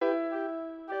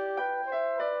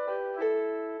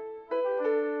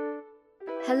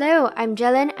Hello, I'm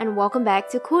Jelen and welcome back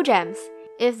to Cool Gems.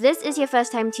 If this is your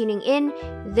first time tuning in,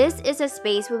 this is a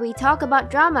space where we talk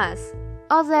about dramas.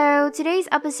 Although today's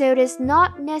episode is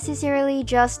not necessarily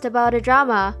just about a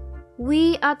drama.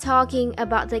 We are talking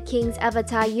about the King's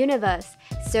Avatar universe,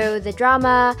 so the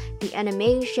drama, the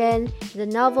animation, the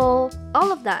novel,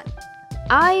 all of that.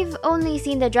 I've only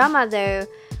seen the drama though,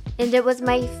 and it was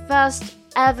my first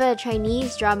ever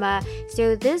Chinese drama,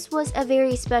 so this was a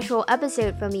very special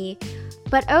episode for me.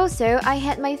 But also, I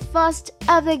had my first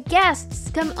ever guests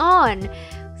come on,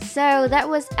 so that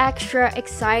was extra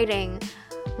exciting.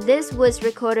 This was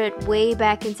recorded way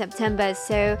back in September,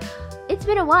 so it's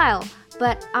been a while,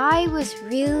 but I was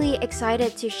really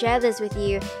excited to share this with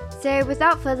you. So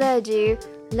without further ado,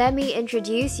 let me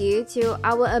introduce you to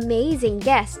our amazing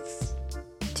guests.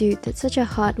 Dude, that's such a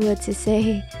hard word to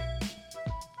say.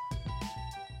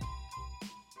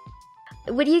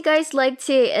 Would you guys like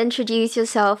to introduce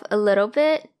yourself a little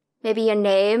bit? Maybe your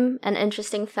name, an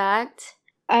interesting fact?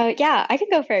 Yeah, I can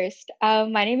go first.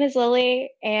 My name is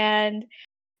Lily, and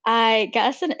I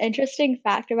guess an interesting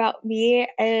fact about me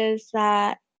is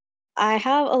that I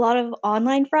have a lot of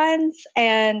online friends,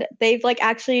 and they've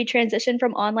actually transitioned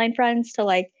from online friends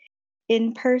to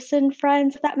in-person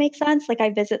friends, if that makes sense.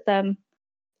 I visit them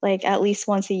at least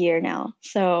once a year now.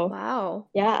 So Wow.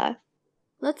 yeah.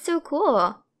 That's so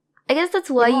cool. I guess that's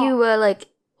why Yeah. you were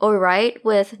alright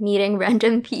with meeting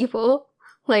random people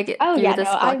through this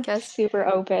I'm podcast. super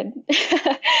open.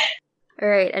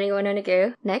 Alright, anyone wanna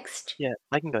go next? Yeah,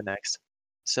 I can go next.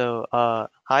 So,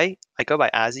 hi, I go by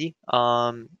Azzy.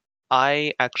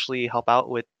 I actually help out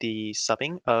with the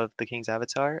subbing of The King's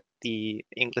Avatar, the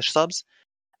English subs.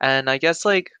 And I guess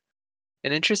an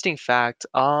interesting fact,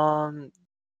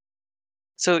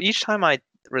 so each time I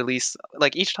release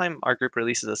each time our group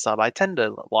releases a sub, I tend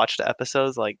to watch the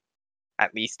episodes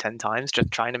at least 10 times,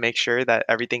 just trying to make sure that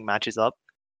everything matches up.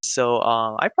 So,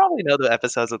 I probably know the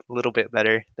episodes a little bit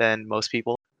better than most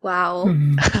people. Wow.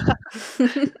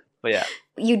 But yeah.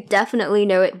 You definitely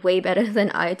know it way better than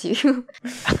I do.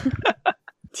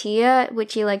 Tia,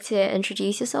 would you like to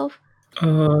introduce yourself?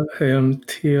 Hey, I'm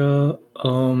Tia.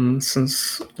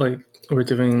 Since we're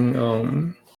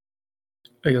doing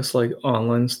I guess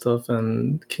online stuff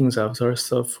and King's Avatar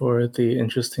stuff for the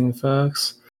interesting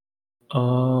facts.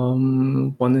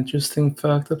 One interesting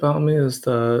fact about me is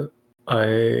that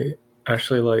I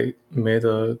actually made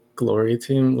a glory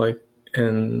team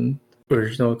in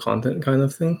original content kind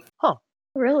of thing. Huh.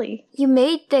 Really? You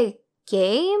made the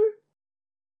game?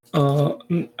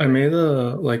 I made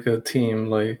a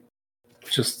team,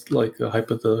 just a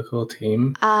hypothetical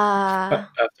team after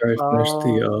I finished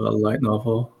the light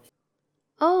novel.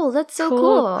 Oh, that's so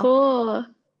cool. Cool.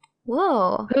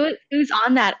 Whoa. Who's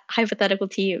on that hypothetical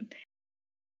team?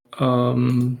 A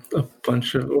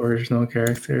bunch of original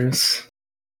characters.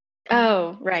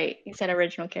 Oh, right. You said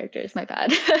original characters. My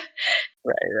bad.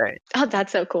 Right. Oh,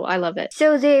 that's so cool. I love it.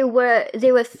 So they were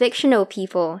fictional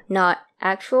people, not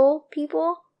actual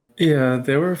people? Yeah,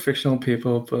 they were fictional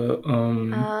people, but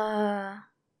I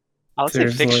would say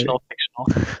fictional.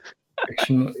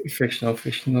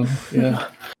 Fictional, yeah.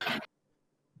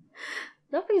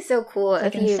 That'd be so cool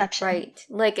if you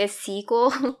write a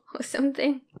sequel or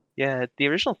something. Yeah, the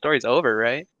original story's over,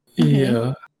 right?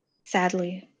 Yeah.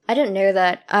 Sadly. I didn't know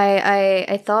that.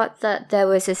 I thought that there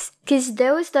was because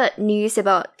there was that news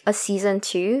about a season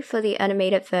 2 for the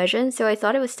animated version, so I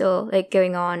thought it was still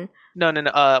going on. No.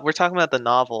 We're talking about the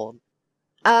novel.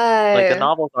 Oh. The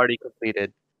novel's already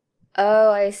completed.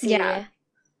 Oh, I see. Yeah.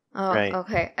 Oh, right.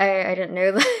 Okay. I didn't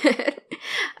know that.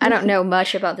 I don't know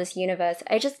much about this universe.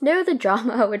 I just know the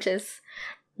drama, which is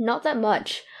not that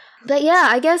much. But yeah,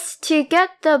 I guess to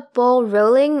get the ball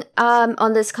rolling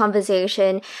on this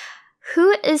conversation,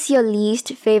 who is your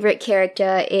least favorite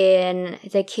character in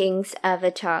The King's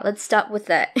Avatar? Let's start with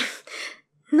that.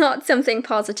 Not something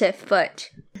positive, but...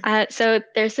 So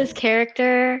there's this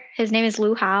character, his name is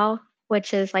Lu Hao,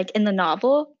 which is in the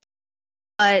novel.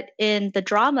 But in the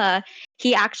drama,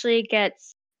 he actually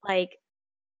gets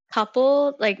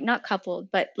coupled, not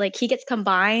coupled, but he gets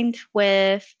combined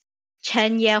with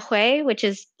Chen Yehui, which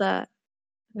is the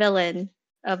villain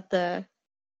of the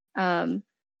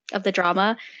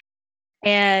drama.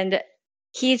 And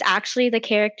he's actually the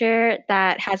character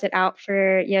that has it out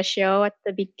for Yashio at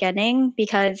the beginning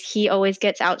because he always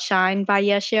gets outshined by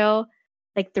Yashio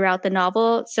throughout the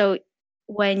novel. So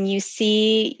when you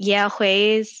see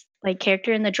Yehui's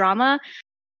character in the drama,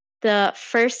 the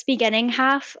first beginning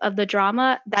half of the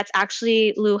drama, that's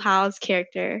actually Lu Hao's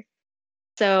character.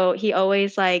 So he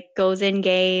always goes in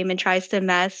game and tries to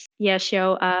mess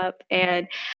Yashio up. And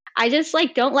I just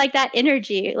like don't like that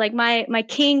energy. Like my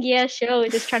King Show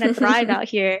is just trying to thrive out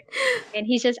here, and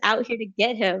he's just out here to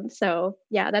get him. So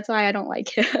yeah, that's why I don't like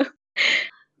him.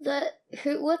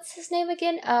 What's his name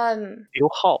again? Liu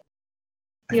Hao.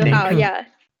 Yeah.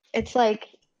 It's like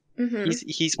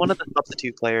He's one of the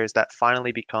substitute players that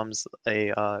finally becomes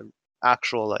a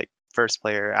actual like first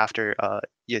player after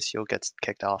Yasuo gets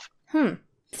kicked off.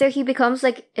 So he becomes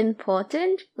like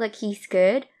important? Like he's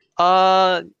good?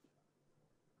 I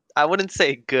wouldn't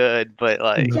say good, but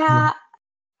like yeah,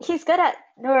 he's good at,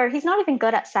 or he's not even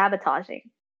good at sabotaging,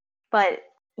 but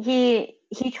he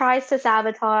tries to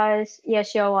sabotage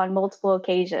Yasuo on multiple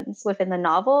occasions within the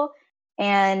novel,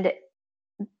 and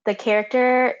the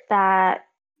character that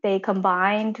they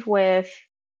combined with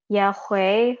Ye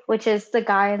Hui, which is the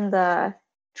guy in the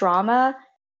drama,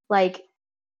 like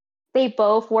they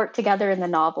both work together in the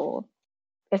novel,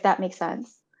 if that makes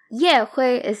sense. Yeah,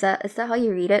 Hui, is that how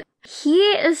you read it? He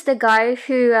is the guy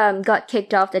who got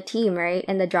kicked off the team, right,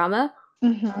 in the drama?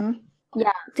 Mm-hmm.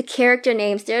 Yeah. The character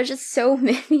names, there are just so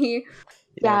many.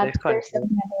 Yeah, there's so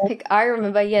many. Like, I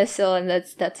remember Yasuo, and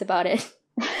that's about it.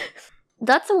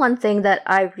 That's the one thing that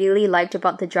I really liked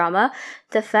about the drama.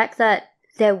 The fact that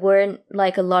there weren't,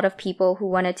 like, a lot of people who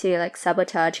wanted to, like,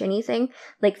 sabotage anything.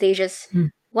 Like, they just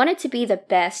wanted to be the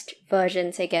best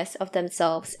versions, I guess, of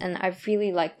themselves. And I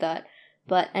really liked that.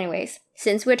 But anyways,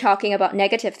 since we're talking about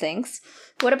negative things,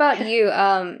 what about you,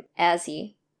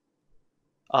 Azzy?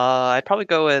 I'd probably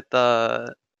go with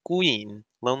Gu Yin,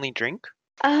 Lonely Drink.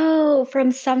 Oh,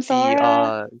 from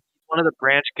Samsara? One of the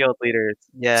branch guild leaders.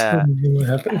 Yeah.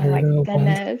 Oh my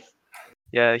goodness.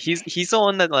 Yeah, he's the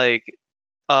one that like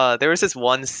there was this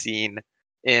one scene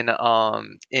in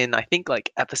I think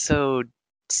like episode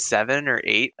 7 or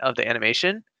 8 of the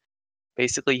animation.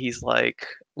 Basically he's like,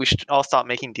 we should all stop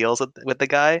making deals with the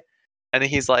guy, and then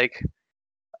he's like,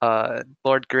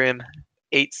 Lord Grimm,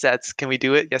 8 sets, can we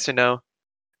do it? Yes or no?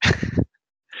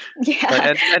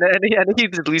 Yeah. and he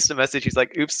released a message, he's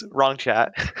like, oops, wrong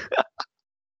chat.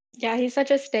 Yeah, he's such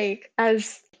a steak,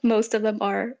 as most of them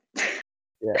are.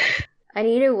 Yeah. I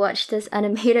need to watch this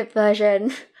animated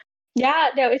version. Yeah,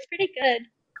 no, it's pretty good.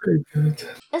 Pretty good.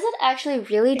 Is it actually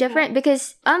really different?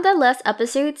 Because aren't there less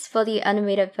episodes for the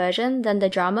animated version than the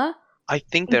drama? I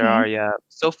think there are, yeah.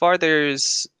 So far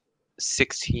there's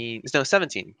 17.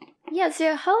 Yeah,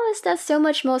 so how is there so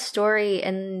much more story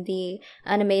in the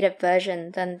animated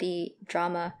version than the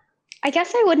drama? I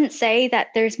guess I wouldn't say that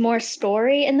there's more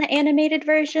story in the animated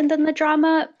version than the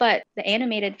drama, but the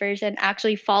animated version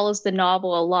actually follows the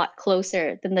novel a lot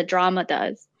closer than the drama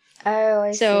does. Oh,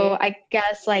 I see. So I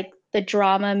guess like the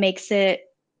drama makes it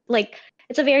like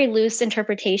it's a very loose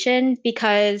interpretation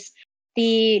because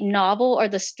the novel or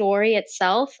the story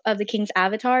itself of the King's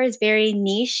Avatar is very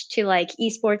niche to like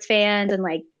esports fans and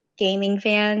like gaming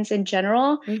fans in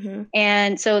general.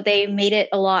 And so they made it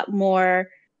a lot more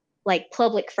like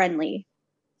public friendly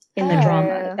in the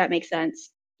drama, if that makes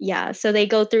sense. Yeah, so they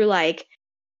go through like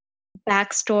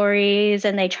backstories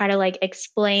and they try to like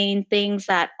explain things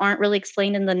that aren't really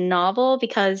explained in the novel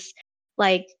because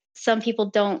like some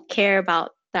people don't care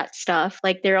about that stuff.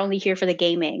 Like they're only here for the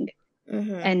gaming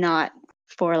and not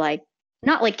for like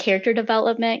not like character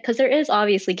development, because there is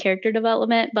obviously character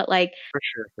development, but like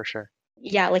For sure.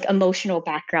 Yeah, like emotional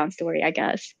background story, I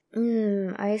guess.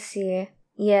 I see.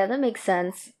 Yeah, that makes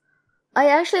sense. I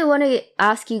actually want to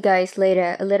ask you guys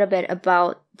later a little bit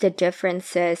about the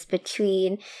differences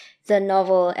between the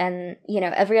novel and,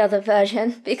 every other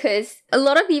version, because a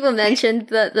lot of people mentioned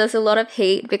that there's a lot of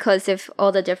hate because of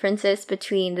all the differences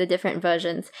between the different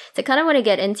versions. So I kind of want to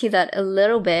get into that a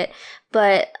little bit,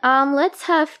 but let's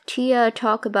have Tia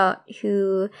talk about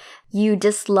who you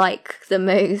dislike the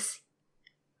most.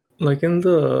 Like in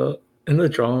the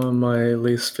drama, my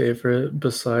least favorite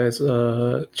besides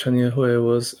Chen Yehui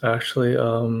was actually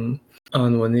An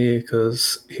Wenyi,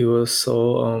 because he was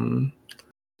so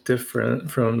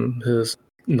different from his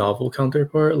novel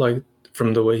counterpart, like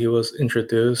from the way he was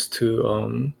introduced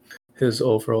to his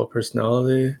overall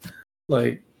personality.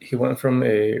 Like he went from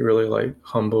a really like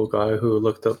humble guy who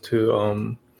looked up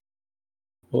to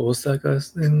what was that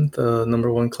guy's name? The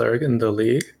number 1 cleric in the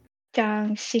league?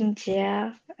 Zhang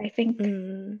Xingjie, I think.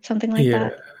 Something like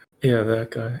that. Yeah,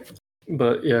 that guy.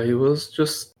 But yeah, he was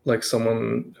just like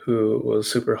someone who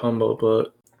was super humble,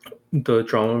 but the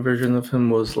drama version of him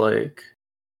was like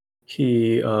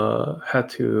he had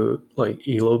to like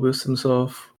elo boost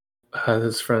himself, had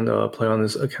his friend play on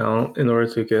his account in order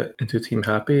to get into Team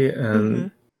Happy,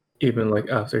 and even like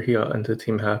after he got into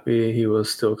Team Happy, he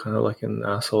was still kind of like an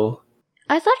asshole.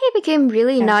 I thought he became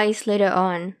really nice later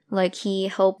on. Like he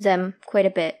helped them quite a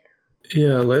bit.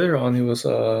 Yeah, later on he was,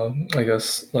 I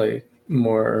guess, like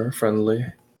more friendly.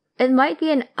 It might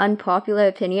be an unpopular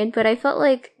opinion, but I felt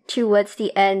like towards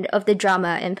the end of the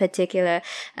drama in particular,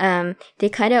 they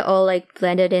kind of all like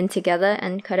blended in together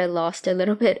and kind of lost a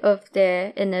little bit of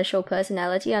their initial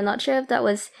personality. I'm not sure if that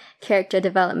was character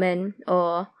development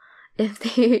or if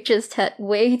they just had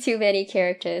way too many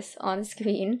characters on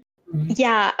screen.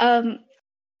 Yeah,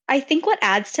 I think what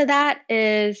adds to that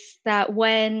is that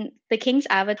when the King's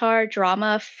Avatar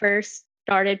drama first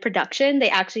started production, they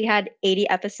actually had 80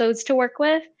 episodes to work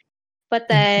with. But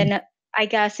then I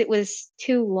guess it was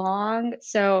too long.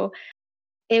 So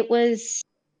I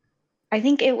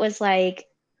think it was like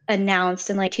announced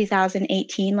in like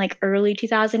 2018, like early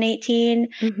 2018.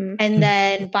 Mm-hmm. And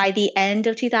then by the end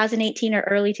of 2018 or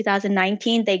early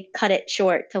 2019, they cut it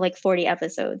short to like 40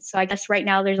 episodes. So I guess right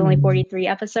now there's only 43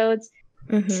 episodes.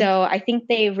 Mm-hmm. So I think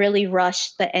they really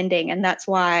rushed the ending. And that's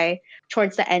why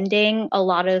towards the ending, a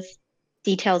lot of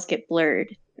details get blurred.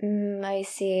 I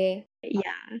see.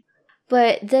 Yeah.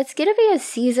 But that's gonna be a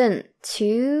season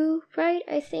 2, right?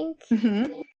 I think.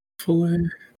 Mm-hmm. Fully.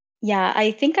 Yeah,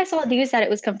 I think I saw news that it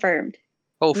was confirmed.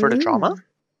 Oh, for the drama?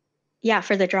 Yeah,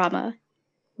 for the drama.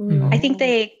 Ooh. I think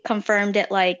they confirmed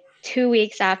it like 2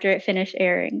 weeks after it finished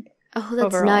airing. Oh,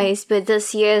 that's overall. nice. But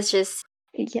this year is just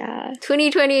Yeah.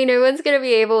 2020. No one's gonna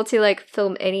be able to like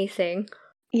film anything.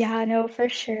 Yeah, no, for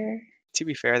sure. To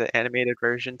be fair, the animated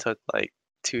version took like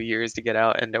 2 years to get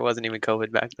out, and there wasn't even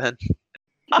COVID back then.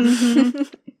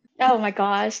 Mhm. Oh my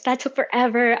gosh, that took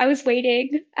forever. I was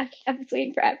waiting. I was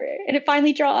waiting forever, and it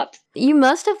finally dropped. You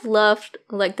must have loved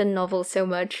like the novel so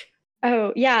much.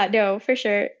 Oh yeah, no, for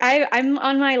sure. I'm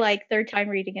on my like third time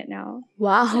reading it now.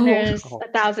 Wow. And there's Oh.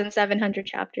 1,700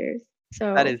 chapters.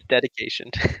 So That is dedication.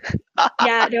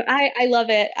 yeah, no, I love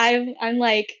it. I'm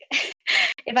like,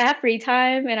 if I have free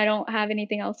time and I don't have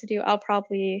anything else to do, I'll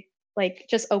probably like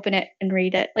just open it and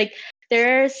read it. Like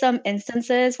there are some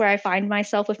instances where I find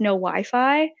myself with no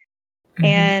Wi-Fi,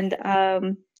 and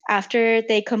after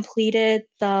they completed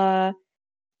the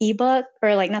ebook,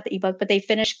 or like not the ebook, but they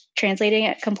finished translating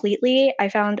it completely, I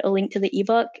found a link to the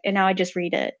ebook, and now I just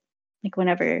read it like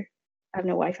whenever I have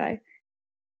no Wi-Fi.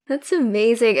 That's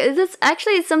amazing. That's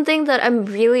actually something that I'm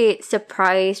really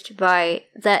surprised by,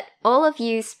 that all of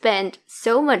you spent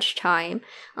so much time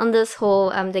on this whole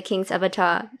The King's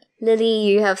Avatar. Lily,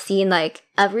 you have seen like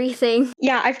everything.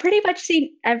 Yeah, I've pretty much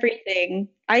seen everything.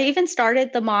 I even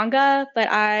started the manga, but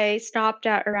I stopped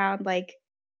at around like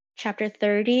chapter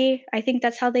 30. I think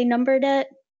that's how they numbered it,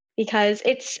 because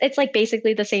it's like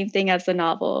basically the same thing as the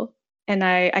novel. And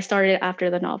I started after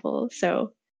the novel.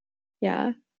 So,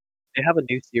 yeah. They have a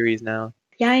new series now,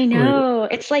 Yeah, I know.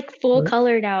 It's like full What?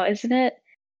 color now, isn't it?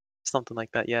 something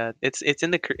like that. Yeah, it's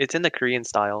in the Korean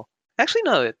style. Actually,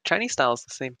 no, Chinese style is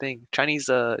the same thing. Chinese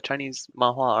manhwa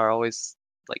are always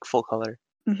like full color.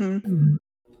 Mm-hmm.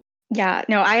 Yeah,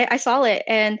 no, I saw it,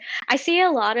 and I see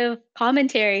a lot of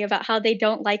commentary about how they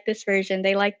don't like this version.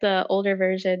 They like the older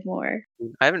version more.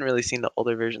 I haven't really seen the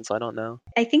older version, so I don't know.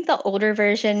 I think the older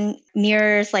version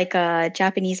mirrors like a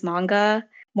Japanese manga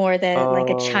more than like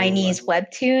a Oh, Chinese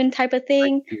webtoon type of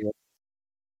thing. I see it.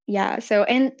 Yeah, so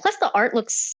and plus the art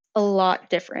looks a lot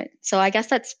different. So I guess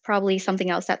that's probably something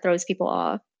else that throws people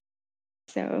off.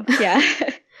 So, yeah.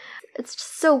 It's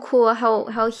just so cool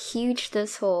how huge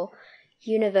this whole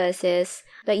universe is.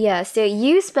 But yeah, so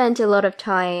you spent a lot of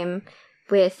time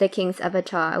with the King's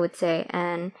Avatar, I would say,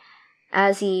 and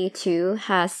Azzy too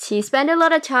has to spend a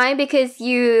lot of time because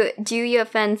you do your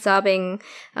fan subbing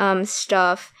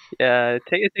stuff. Yeah, it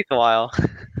takes a while.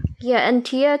 Yeah, and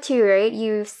Tia too, right?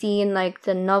 You've seen like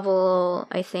the novel,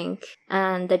 I think,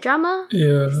 and the drama.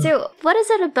 Yeah. So, what is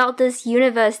it about this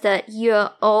universe that you're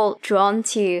all drawn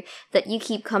to, that you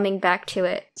keep coming back to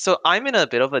it? So I'm in a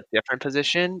bit of a different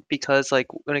position because like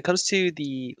when it comes to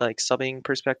the like subbing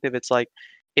perspective, it's like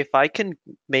if I can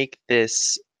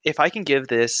give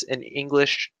this an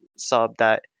English sub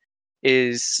that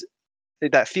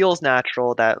feels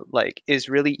natural, that like is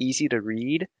really easy to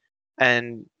read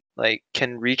and like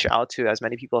can reach out to as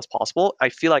many people as possible, I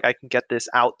feel like I can get this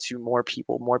out to more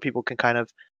people. More people can kind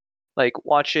of like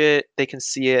watch it, they can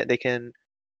see it, they can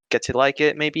get to like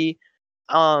it maybe.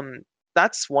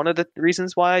 That's one of the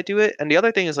reasons why I do it. And the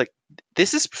other thing is like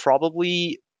this is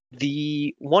probably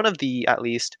one of the at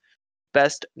least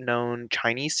best known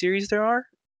Chinese series there are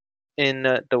in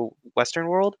the Western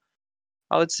world,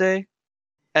 I would say.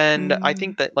 And I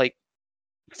think that like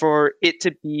for it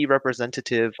to be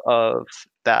representative of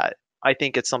that, I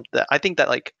think that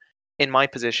like in my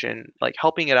position, like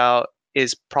helping it out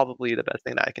is probably the best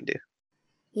thing that I can do.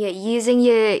 Yeah, using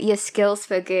your skills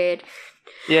for good.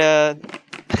 Yeah.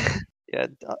 Yeah,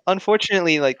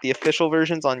 unfortunately, like the official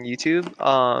versions on YouTube,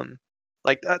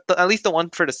 like at least the one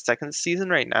for the second season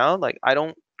right now, like I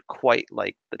don't quite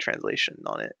like the translation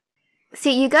on it.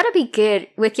 See, you gotta be good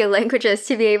with your languages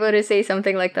to be able to say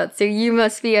something like that. So you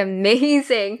must be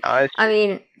amazing. No, I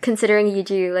mean, considering you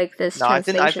do like this no, I've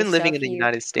translation been living stuff, in the you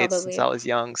United States since probably. I was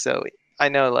young, so I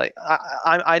know like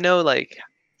I know like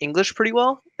English pretty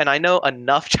well, and I know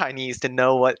enough Chinese to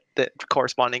know what the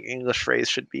corresponding English phrase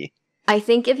should be. I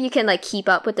think if you can like keep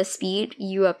up with the speed,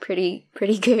 you are pretty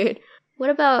good. What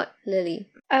about Lily?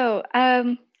 Oh,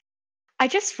 I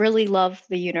just really love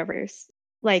the universe.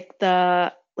 Like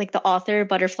the author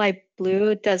Butterfly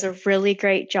Blue does a really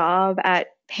great job at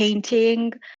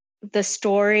painting the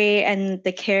story and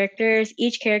the characters.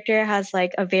 Each character has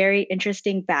like a very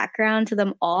interesting background to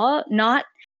them all, not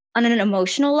on an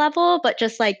emotional level, but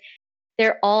just like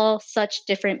they're all such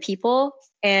different people,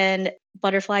 and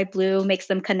Butterfly Blue makes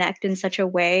them connect in such a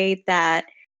way that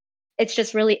it's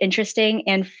just really interesting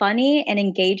and funny and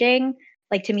engaging.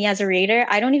 Like to me as a reader,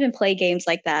 I don't even play games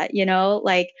like that, you know?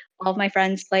 Like all of my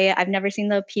friends play it. I've never seen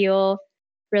the appeal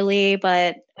really,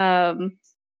 but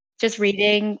just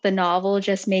reading the novel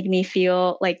just made me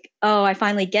feel like, oh, I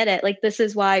finally get it. Like this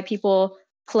is why people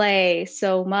play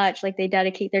so much. Like they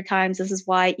dedicate their times. This is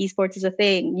why esports is a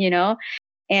thing, you know?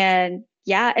 And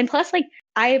yeah, and plus like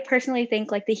I personally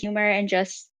think like the humor and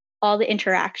just all the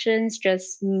interactions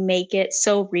just make it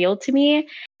so real to me.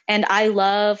 And I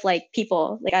love like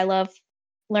people. Like I love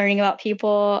learning about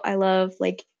people. I love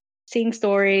like seeing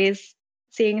stories,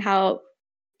 seeing how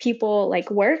people like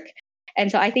work.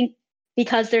 And so I think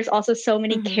because there's also so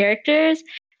many characters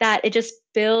that it just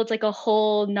builds like a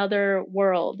whole nother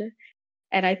world.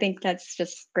 And I think that's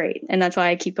just great. And that's why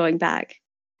I keep going back.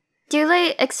 Do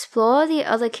they explore the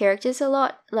other characters a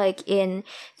lot, like in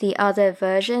the other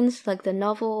versions, like the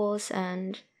novels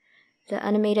and the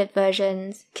animated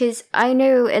versions? Because I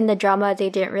know in the drama they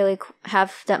didn't really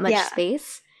have that much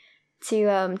space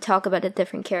to talk about the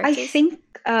different characters. I think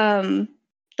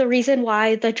the reason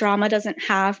why the drama doesn't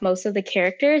have most of the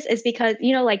characters is because,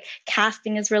 you know, like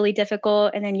casting is really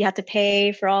difficult, and then you have to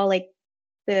pay for all like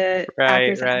the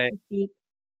actors that have to speak.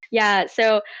 Yeah,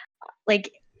 so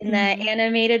like in the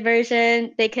animated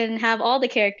version, they can have all the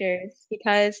characters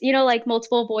because, you know, like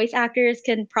multiple voice actors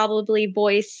can probably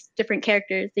voice different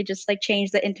characters. They just like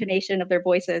change the intonation of their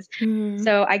voices.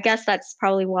 So I guess that's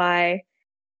probably why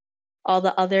all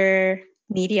the other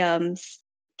mediums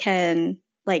can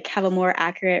like have a more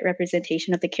accurate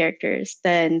representation of the characters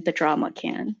than the drama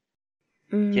can.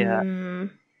 Yeah.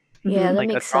 Yeah, that like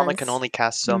makes a drama sense. can only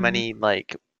cast so many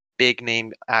like big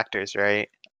name actors, right?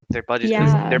 Their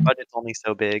budget's only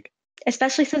so big.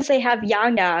 Especially since they have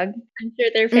Yang Yang. I'm sure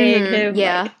they're paying him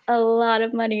like a lot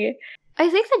of money. I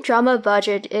think the drama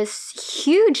budget is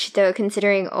huge though,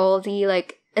 considering all the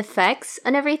like effects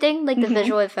and everything, like the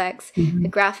visual effects, the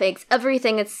graphics,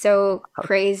 everything is so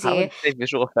crazy. I would say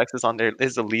visual effects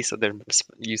is the least of their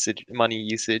money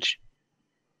usage.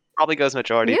 Probably goes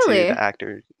majority to the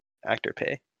actor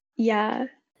pay. Yeah.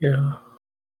 Yeah.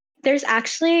 There's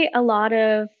actually a lot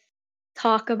of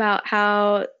talk about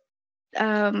how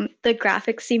the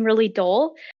graphics seem really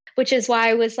dull, which is why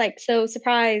I was like so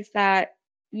surprised that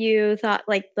you thought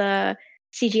like the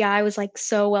CGI was like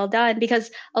so well done,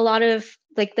 because a lot of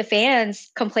like the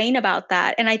fans complain about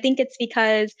that. And I think it's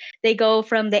because they go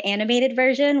from the animated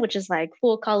version, which is like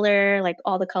full color, like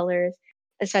all the colors,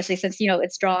 especially since, you know,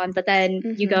 it's drawn, but then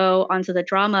you go onto the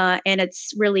drama and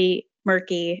it's really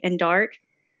murky and dark.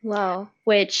 Wow.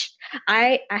 Which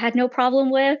I had no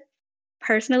problem with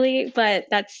personally, but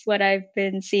that's what I've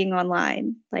been seeing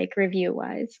online, like review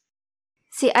wise.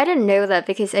 See, I didn't know that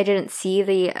because I didn't see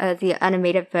the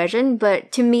animated version,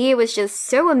 but to me it was just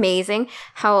so amazing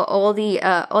how all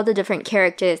the different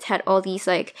characters had all these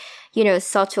like, you know,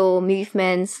 subtle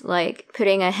movements, like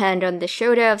putting a hand on the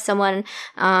shoulder of someone,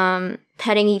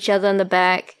 patting each other on the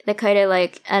back, the kind of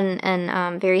like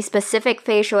and very specific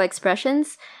facial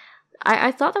expressions.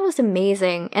 I thought that was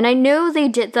amazing. And I know they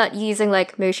did that using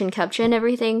like motion capture and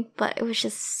everything, but it was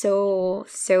just so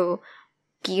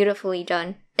beautifully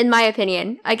done, in my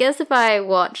opinion. I guess if I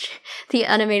watch the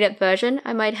animated version,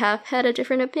 I might have had a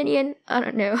different opinion. I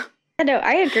don't know. No,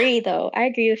 I agree though. I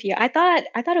agree with you. I thought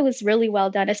it was really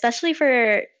well done, especially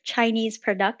for Chinese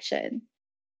production.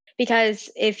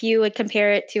 Because if you would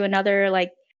compare it to another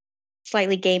like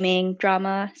slightly gaming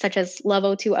drama such as Love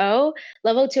 020, Love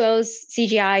 020's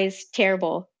CGI is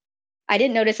terrible. I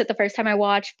didn't notice it the first time I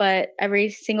watched, but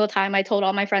every single time I told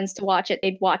all my friends to watch it,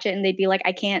 they'd watch it and they'd be like,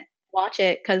 I can't watch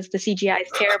it because the CGI is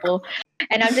terrible.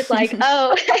 And I'm just like,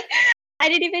 oh, I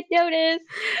didn't even notice.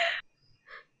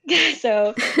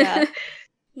 So yeah.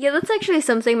 Yeah, that's actually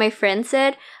something my friend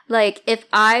said. Like, if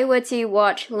I were to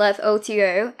watch Love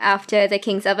O2O after The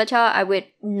King's Avatar, I would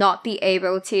not be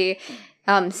able to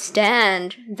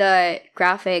stand the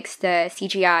graphics, the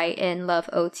CGI in Love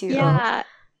O2O. Yeah,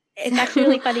 it's actually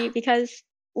really funny because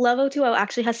Love O2O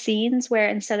actually has scenes where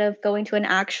instead of going to an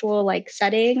actual like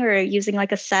setting or using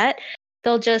like a set,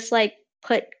 they'll just like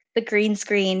put the green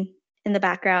screen in the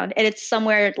background, and it's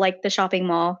somewhere like the shopping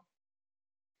mall.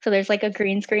 So there's like a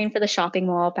green screen for the shopping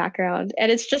mall background,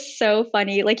 and it's just so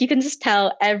funny. Like you can just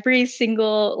tell every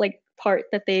single like part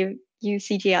that they've used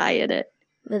CGI in it.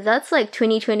 But that's like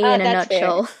 2020 in a That's fair.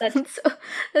 nutshell.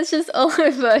 That's just all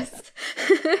of us.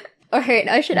 Alright,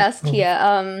 I should ask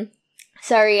Tia.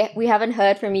 Sorry, we haven't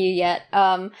heard from you yet.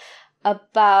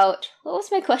 About what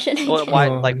was my question again? Well,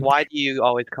 why do you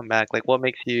always come back? Like, what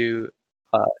makes you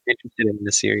interested in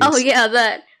the series? Oh yeah,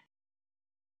 that.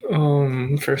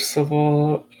 First of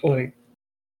all, like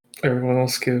everyone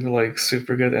else give like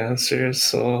super good answers,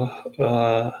 so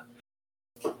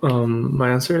my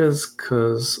answer is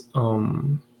because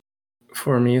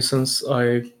for me, since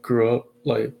I grew up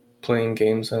like playing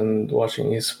games and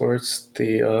watching esports,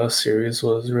 the series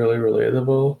was really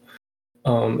relatable.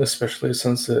 Especially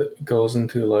since it goes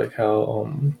into like how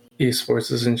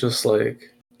esports isn't just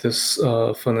like this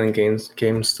fun and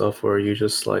game stuff where you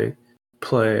just like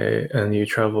play and you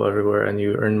travel everywhere and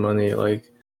you earn money. Like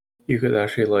you could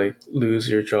actually like lose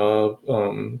your job,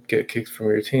 get kicked from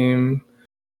your team.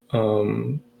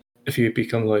 If you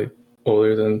become like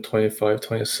older than 25,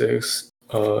 26,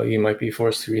 you might be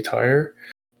forced to retire.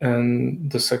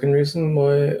 And the second reason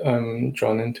why I'm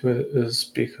drawn into it is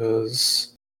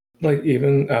because like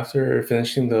even after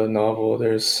finishing the novel,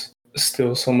 there's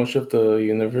still so much of the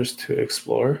universe to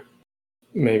explore.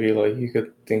 Maybe like you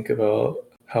could think about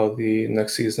how the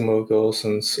next season will go,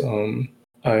 since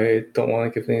I don't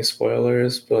want to give any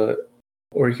spoilers, but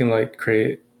or you can like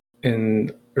create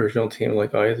an original team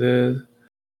like I did.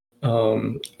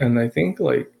 And I think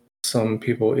like some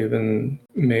people even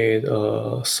made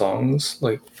songs,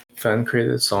 like fan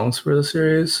created songs for the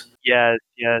series. Yes.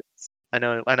 I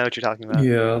know what you're talking about.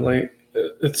 Yeah, like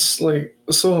it's like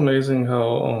so amazing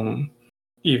how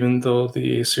even though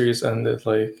the series ended,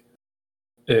 like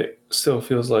it still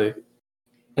feels like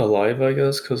alive, I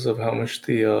guess, because of how much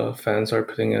the fans are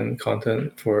putting in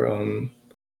content for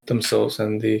themselves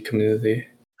and the community.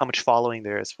 How much following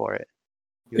there is for it.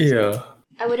 Yeah.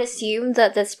 I would assume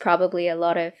that there's probably a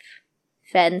lot of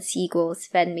fan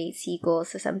made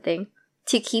sequels or something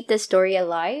to keep the story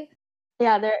alive.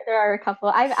 Yeah, there are a couple.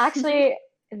 I've actually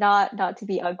not to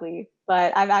be ugly,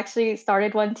 but I've actually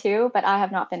started one too, but I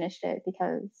have not finished it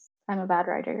because I'm a bad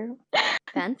writer.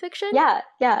 Fan fiction? Yeah.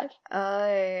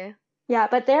 Oh. Yeah,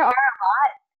 but there are a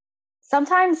lot.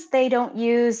 Sometimes they don't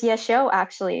use Yesho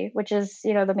actually, which is,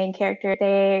 the main character.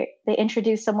 They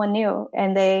introduce someone new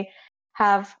and they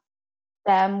have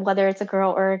them, whether it's a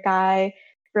girl or a guy,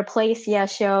 replace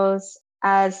Yeshos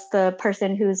as the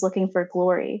person who's looking for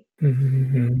glory.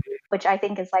 Mm-hmm. Which I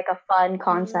think is like a fun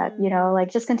concept,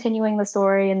 like just continuing the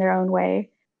story in their own way.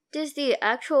 Does the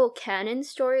actual canon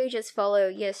story just follow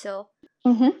Yesel?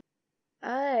 Mm-hmm.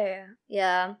 Oh,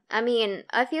 yeah. I mean,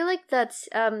 I feel like that's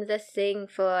the thing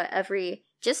for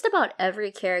just about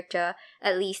every character,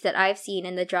 at least that I've seen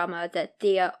in the drama, that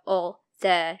they are all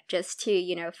there just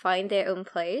to, find their own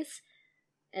place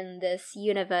in this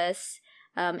universe,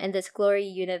 in this glory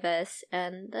universe.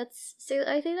 And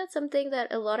I think that's something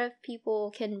that a lot of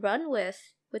people can run with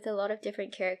a lot of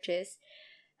different characters.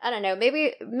 I don't know,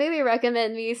 maybe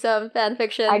recommend me some fan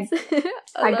fictions.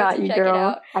 I got you,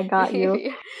 girl. I got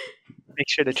you. Make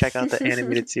sure to check out the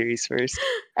animated series first.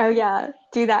 Oh yeah,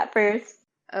 do that first.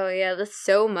 Oh yeah, there's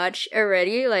so much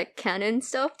already, like canon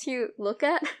stuff to look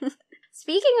at.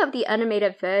 Speaking of the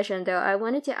animated version though, I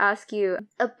wanted to ask you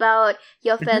about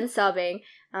your fan subbing,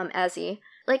 Azzy.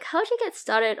 Like, how'd you get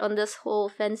started on this whole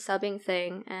fan subbing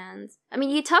thing? And I mean,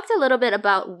 you talked a little bit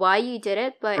about why you did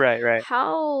it, but right.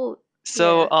 How?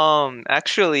 So, yeah.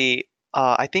 actually,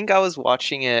 I think I was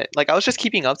watching it, like I was just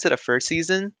keeping up to the first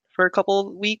season for a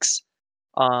couple weeks,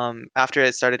 after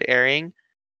it started airing,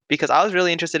 because I was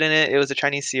really interested in it. It was a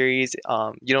Chinese series.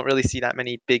 You don't really see that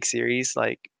many big series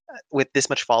like with this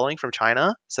much following from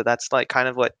China, so that's like kind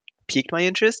of what piqued my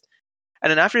interest.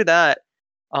 And then after that,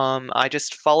 I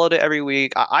just followed it every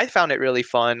week. I found it really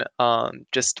fun,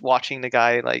 just watching the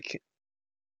guy like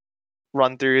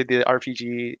run through the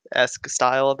RPG-esque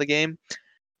style of the game.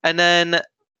 And then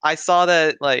I saw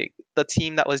that like the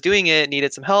team that was doing it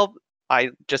needed some help.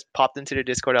 I just popped into the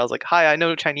Discord. I was like, "Hi, I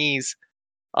know Chinese.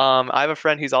 I have a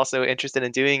friend who's also interested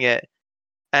in doing it."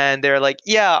 And they're like,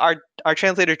 "Yeah, our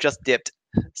translator just dipped.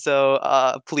 So,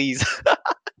 please."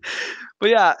 But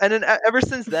yeah, and then ever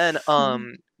since then,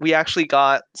 we actually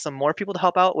got some more people to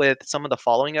help out with some of the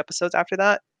following episodes after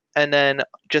that. And then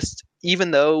just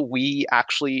even though we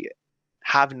actually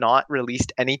have not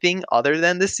released anything other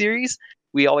than this series,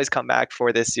 we always come back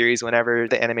for this series whenever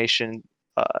the animation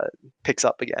picks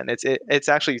up again. It's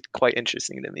actually quite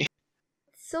interesting to me.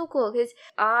 So cool because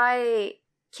I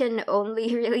can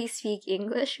only really speak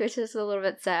English, which is a little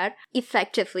bit sad.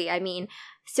 Effectively, I mean.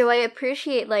 So I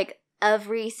appreciate like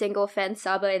every single fan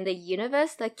saba in the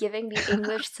universe like giving the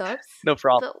English subs. No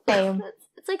problem. Same.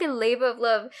 It's like a labor of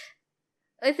love.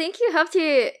 I think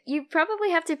you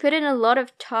probably have to put in a lot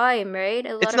of time, right?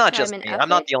 A lot It's of not time just and me. effort. I'm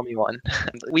not the only one.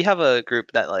 We have a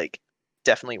group that like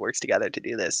definitely works together to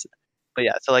do this. But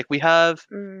yeah, so like we have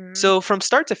so from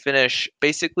start to finish,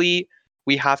 basically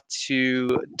we have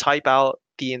to type out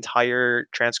the entire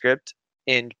transcript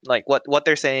in like what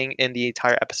they're saying in the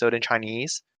entire episode in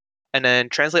Chinese, and then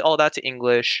translate all that to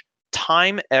English,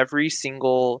 time every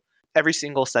single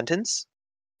sentence.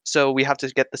 So we have to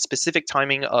get the specific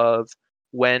timing of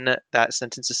when that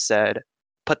sentence is said,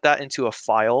 put that into a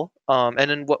file, and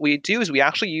then what we do is we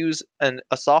actually use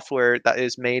a software that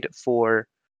is made for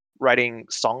writing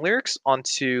song lyrics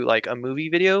onto like a movie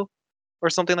video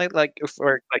or something like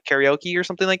or like karaoke or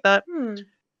something like that.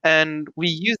 And we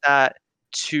use that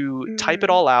to type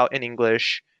it all out in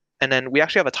English. And then we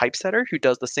actually have a typesetter who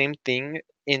does the same thing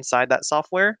inside that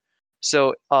software.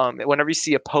 So whenever you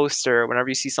see a poster, whenever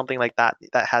you see something like that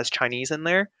that has Chinese in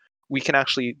there, we can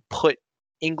actually put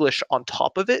English on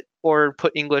top of it or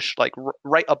put English like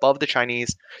right above the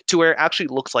Chinese to where it actually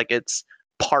looks like it's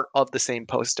part of the same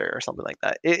poster or something like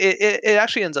that. It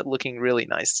actually ends up looking really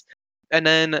nice. And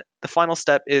then the final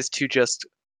step is to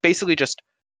basically just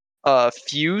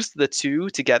fuse the two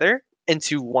together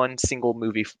into one single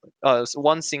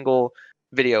one single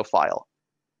video file.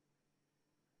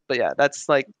 But yeah, that's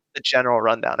like the general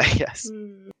rundown, I guess.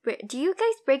 Do you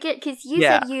guys break it? Because you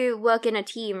Yeah. said you work in a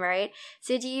team, right?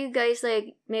 So do you guys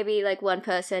like maybe like one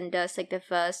person does like the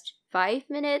first 5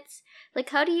 minutes? Like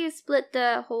how do you split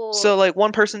the whole? So like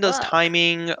one person does work?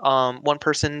 timing, one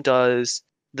person does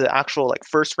the actual like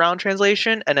first round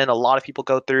translation, and then a lot of people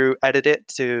go through, edit it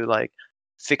to like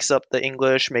fix up the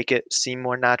English, make it seem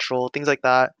more natural, things like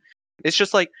that. It's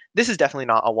just like this is definitely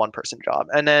not a one person job.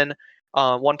 And then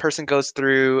one person goes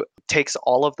through, takes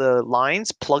all of the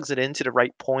lines, plugs it into the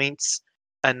right points,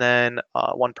 and then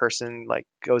one person like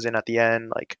goes in at the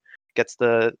end, like gets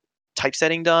the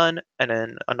typesetting done, and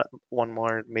then one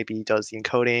more maybe does the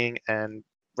encoding and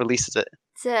releases it.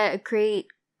 It's a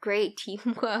great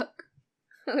teamwork,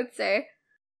 I would say.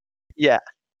 Yeah,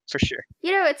 for sure.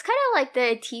 You know, it's kind of like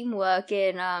the teamwork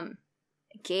in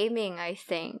gaming, I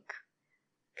think.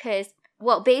 Because,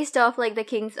 well, based off like the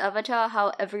King's Avatar,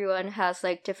 how everyone has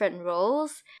like different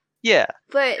roles. Yeah.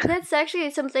 But that's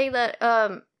actually something that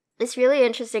is really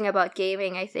interesting about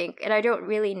gaming, I think. And I don't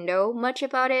really know much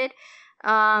about it.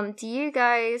 Do you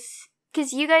guys...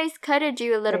 Because you guys kind of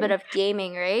do a little bit of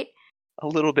gaming, right? A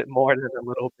little bit more than a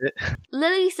little bit.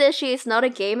 Lily says she is not a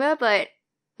gamer, but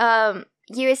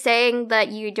you were saying that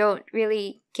you don't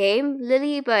really game,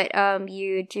 Lily, but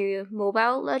you do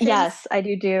Mobile Legends. Yes, I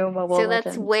do Mobile so Legends.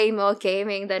 that's way more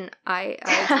gaming than I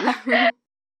do.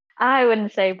 I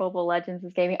wouldn't say Mobile Legends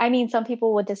is gaming. I mean, some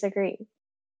people would disagree,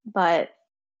 but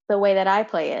the way that I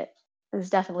play it is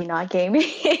definitely not gaming.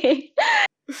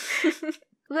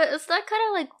 But is that kind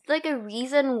of like a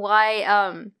reason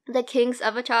why the King's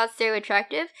Avatar is so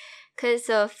attractive? Because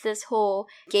of this whole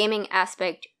gaming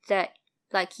aspect that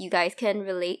like you guys can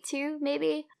relate to,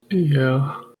 maybe?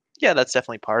 Yeah. Yeah, that's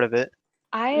definitely part of it.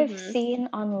 I've seen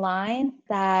online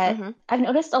that I've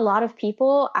noticed a lot of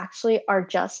people actually are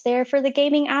just there for the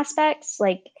gaming aspects.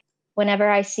 Like whenever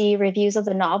I see reviews of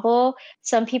the novel,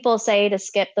 some people say to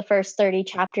skip the first 30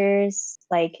 chapters,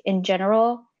 like in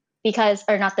general, because,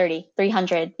 or not 30,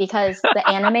 300, because the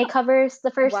anime covers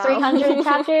the first 300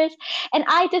 chapters. And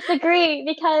I disagree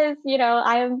because, you know,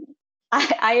 I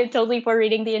am totally for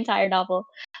reading the entire novel.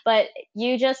 But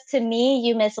to me,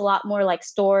 you miss a lot more like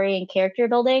story and character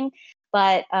building.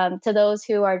 But to those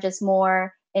who are just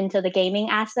more into the gaming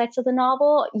aspects of the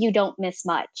novel, you don't miss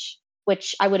much,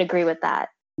 which I would agree with that.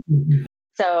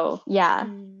 So, yeah.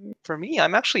 For me,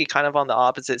 I'm actually kind of on the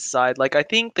opposite side. Like, I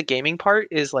think the gaming part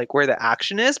is like where the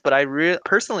action is, but I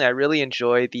really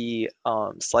enjoy the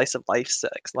slice of life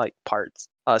parts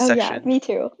section. Yeah, me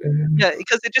too. Yeah,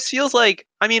 because it just feels like,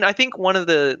 I mean, I think one of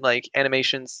the like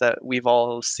animations that we've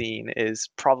all seen is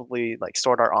probably like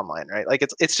Sword Art Online, right? Like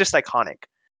it's just iconic.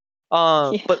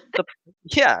 But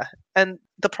and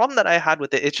the problem that I had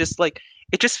with it, it's just like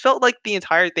it just felt like the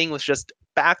entire thing was just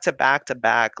back to back to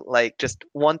back, like just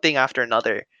one thing after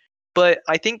another. But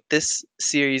I think this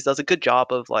series does a good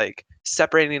job of like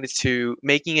separating the two,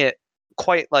 making it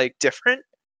quite like different.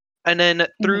 And then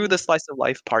through the slice of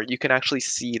life part, you can actually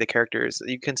see the characters.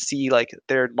 You can see like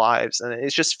their lives, and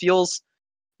it just feels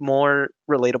more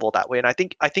relatable that way. And I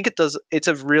think it does. It's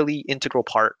a really integral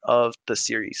part of the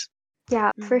series. Yeah,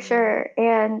 for sure.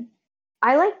 And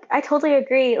I totally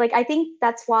agree. Like, I think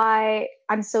that's why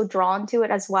I'm so drawn to it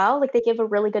as well. Like, they give a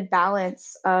really good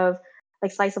balance of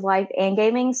like slice of life and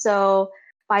gaming. So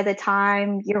by the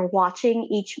time you're watching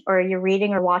each, or you're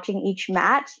reading or watching each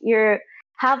match, you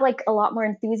have like a lot more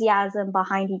enthusiasm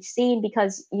behind each scene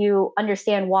because you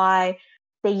understand why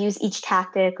they use each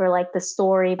tactic or like the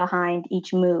story behind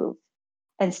each move,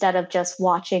 instead of just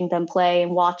watching them play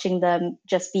and watching them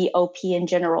just be OP in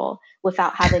general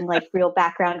without having like real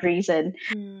background reason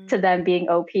to them being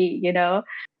OP, you know?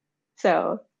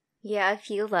 So yeah, I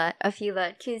feel that.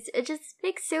 Because it just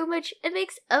makes it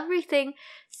makes everything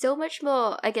so much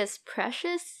more, I guess,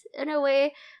 precious in a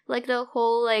way. Like the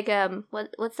whole, like,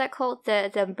 what's that called?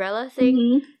 The umbrella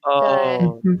thing?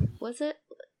 Oh, Was it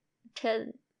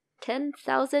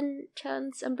 10,000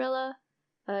 chance umbrella?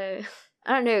 I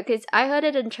don't know, because I heard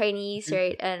it in Chinese,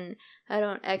 right? And I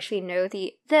don't actually know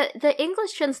the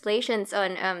English translations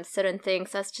on certain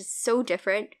things. That's just so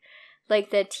different.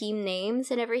 Like the team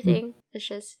names and everything. It's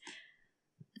just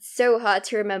so hard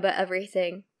to remember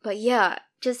everything. But yeah,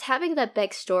 just having that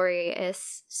backstory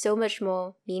is so much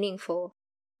more meaningful.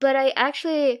 But I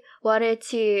actually wanted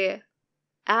to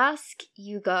ask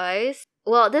you guys.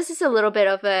 Well, this is a little bit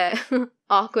of a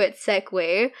awkward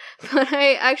segue, but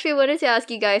I actually wanted to ask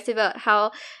you guys about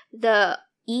how the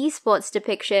esports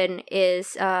depiction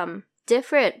is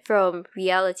different from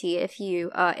reality if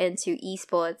you are into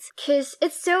esports, because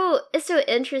it's so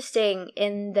interesting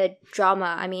in the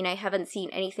drama. I mean, I haven't seen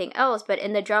anything else, but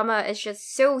in the drama it's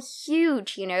just so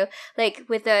huge, you know, like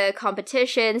with the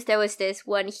competitions. There was this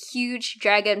one huge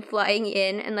dragon flying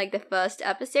in like the first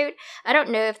episode. I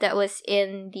don't know if that was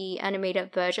in the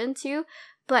animated version too,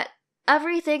 but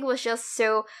everything was just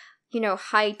so, you know,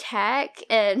 high tech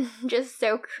and just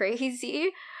so crazy.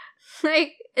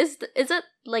 Like, is it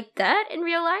like that in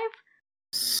real life?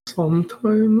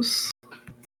 Sometimes.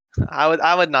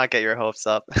 I would not get your hopes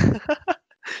up.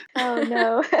 oh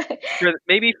no.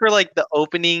 Maybe for like the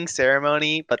opening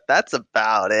ceremony, but that's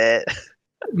about it.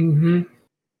 I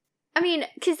mean,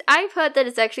 because I've heard that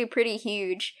it's actually pretty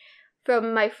huge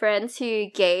from my friends who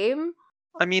game.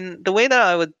 I mean, the way that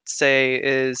I would say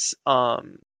is,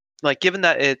 like, given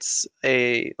that it's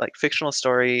a like fictional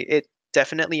story, it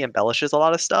definitely embellishes a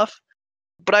lot of stuff.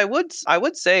 But I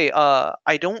would say,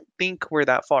 I don't think we're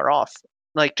that far off.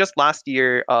 Like just last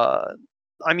year, I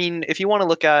mean, if you want to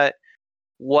look at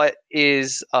what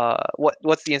is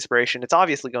what's the inspiration, it's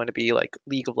obviously going to be like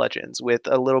League of Legends with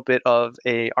a little bit of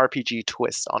a RPG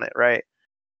twist on it, right?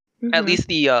 At least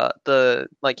the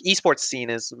like esports scene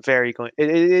is it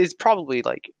is probably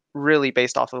like really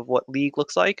based off of what League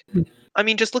looks like. I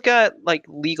mean, just look at like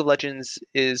League of Legends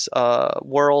is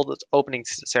world opening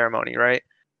ceremony, right?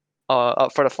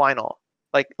 For the final.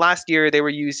 Like last year they were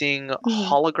using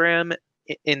hologram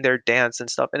in their dance and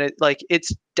stuff, and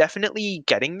it's definitely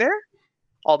getting there,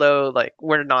 although like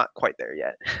we're not quite there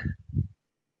yet.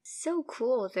 So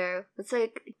cool though. It's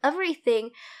like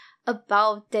everything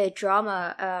about the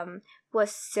drama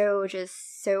was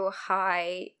so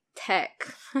high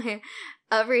tech.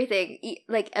 Everything,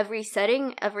 like every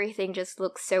setting, everything just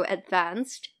looks so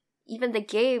advanced. Even the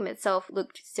game itself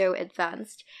looked so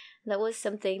advanced. That was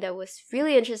something that was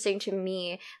really interesting to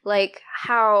me, like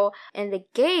how in the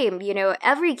game, you know,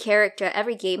 every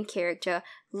game character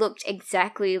looked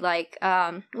exactly like,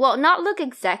 well, not look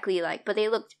exactly like, but they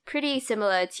looked pretty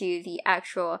similar to the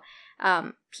actual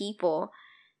people.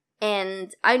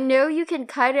 And I know you can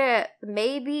kind of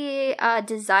maybe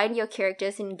design your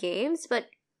characters in games, but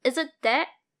is it that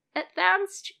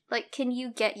advanced? Like, can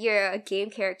you get your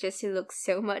game characters to look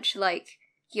so much like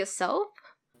yourself?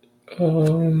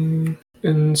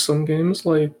 In some games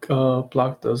like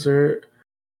Black Desert,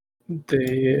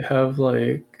 they have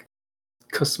like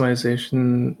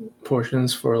customization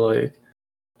portions for like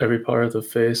every part of the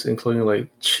face, including like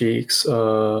cheeks,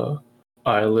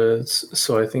 eyelids.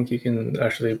 So I think you can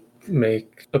actually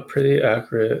make a pretty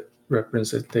accurate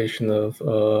representation of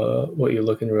what you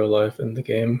look in real life in the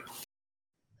game.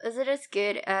 Is it as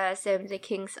good as the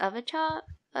King's Avatar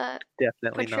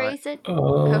Definitely portrays it?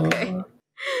 Okay.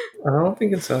 I don't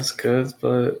think it's as good,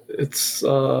 but it's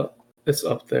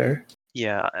up there.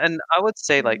 Yeah, and I would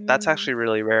say like that's actually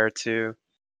really rare too.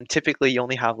 Typically, you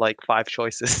only have like 5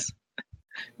 choices.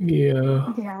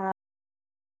 Yeah. Yeah.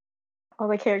 all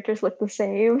the characters look the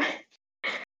same.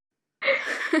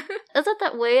 Is it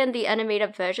that way in the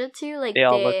animated version too? Like They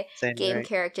all look the the same, game right?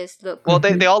 characters look. Well,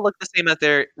 they all look the same as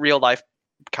their real life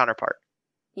counterpart.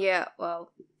 Yeah,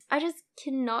 well, I just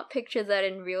cannot picture that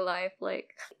in real life,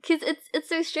 like, cause it's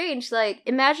so strange. Like,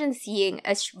 imagine seeing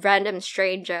a random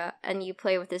stranger and you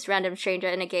play with this random stranger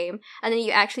in a game, and then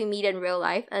you actually meet in real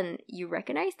life and you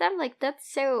recognize them. Like, that'd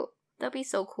be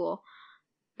so cool.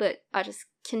 But I just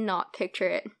cannot picture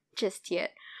it just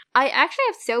yet. I actually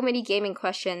have so many gaming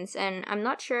questions, and I'm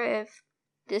not sure if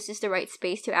this is the right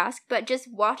space to ask. But just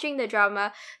watching the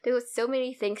drama, there was so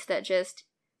many things that just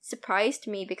surprised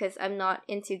me because I'm not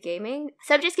into gaming.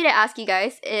 So I'm just gonna ask you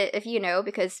guys if you know,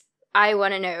 because I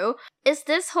want to know. Is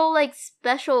this whole like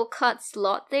special cut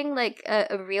slot thing like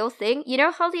a real thing? You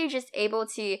know how they're just able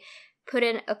to put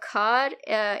in a card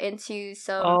into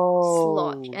some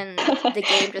slot and the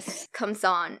game just comes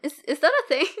on? Is that a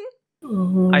thing?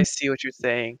 I see what you're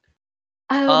saying.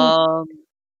 Not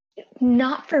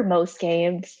for most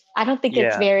games. I don't think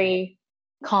it's Yeah. very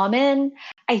common.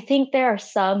 I think there are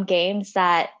some games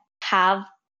that have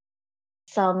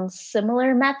some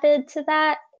similar method to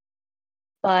that,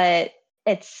 but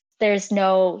there's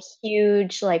no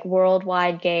huge like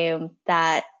worldwide game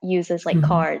that uses like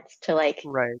cards to like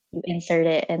Right. you insert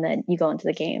it and then you go into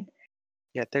the game.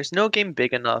 Yeah, there's no game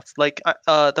big enough. Like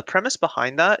the premise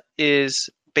behind that is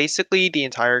basically the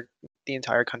entire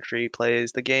country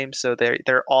plays the game, so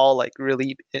they're all like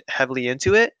really heavily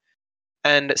into it.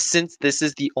 And since this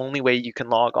is the only way you can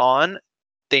log on,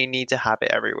 they need to have it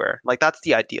everywhere. Like that's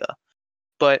the idea.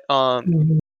 But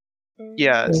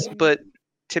but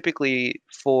typically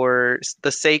for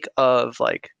the sake of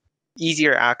like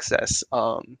easier access,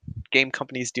 game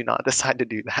companies do not decide to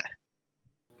do that.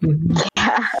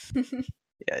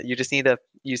 Yeah, you just need a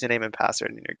username and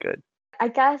password and you're good. I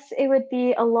guess it would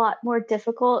be a lot more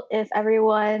difficult if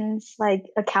everyone's like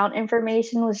account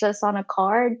information was just on a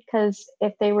card, because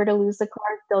if they were to lose the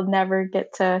card, they'll never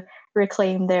get to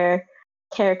reclaim their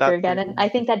character again. And I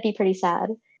think that'd be pretty sad.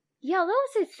 Yeah, that was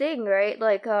the thing, right?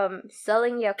 Like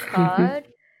selling your card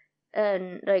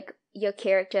and like your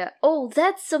character. Oh,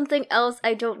 that's something else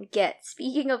I don't get.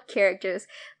 Speaking of characters,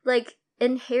 like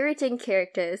inheriting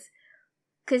characters.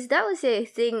 Because that was a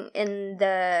thing in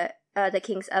the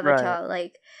King's Avatar. Right.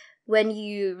 Like, when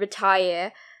you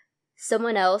retire,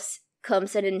 someone else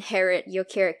comes and inherit your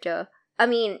character. I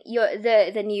mean,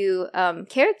 the new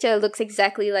character looks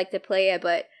exactly like the player,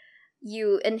 but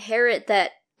you inherit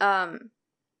that I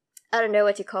don't know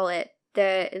what you call it.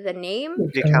 The name?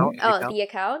 The account. The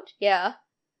account? Yeah.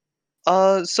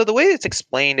 So the way it's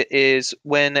explained is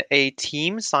when a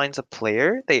team signs a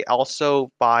player, they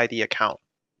also buy the account.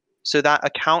 So that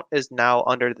account is now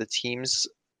under the team's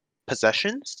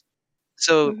possessions.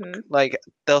 So like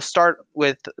they'll start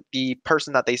with the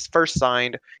person that they first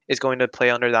signed is going to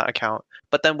play under that account.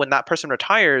 But then when that person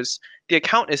retires, the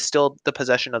account is still the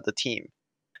possession of the team.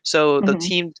 So the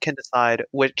team can decide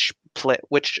which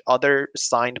other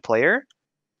signed player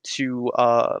to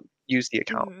use the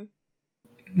account.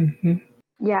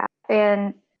 Yeah,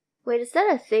 and wait, is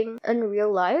that a thing in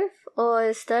real life, or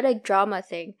is that a drama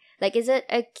thing? Like, is it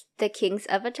the King's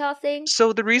Avatar thing?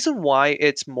 So the reason why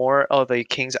it's more of a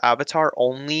King's Avatar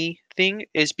only thing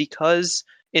is because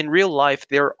in real life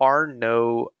there are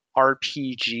no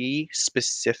RPG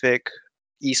specific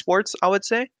esports, I would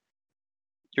say.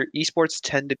 Your esports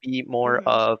tend to be more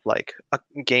of like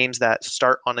games that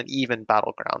start on an even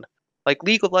battleground. Like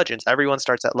League of Legends, everyone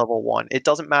starts at level 1. It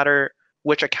doesn't matter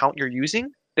which account you're using.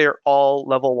 They're all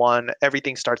level 1.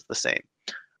 Everything starts the same.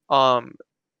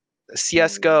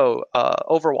 CSGO,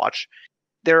 Overwatch,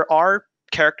 there are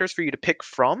characters for you to pick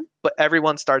from, but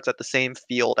everyone starts at the same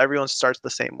field. Everyone starts the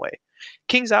same way.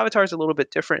 King's Avatar is a little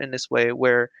bit different in this way,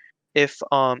 where if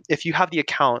you have the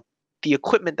account, the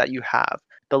equipment that you have,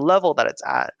 the level that it's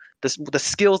at, the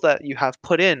skills that you have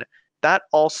put in, that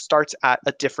all starts at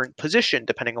a different position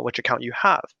depending on which account you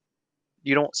have.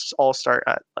 You don't all start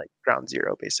at like ground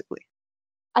zero, basically.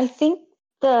 I think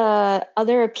the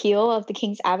other appeal of the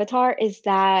King's Avatar is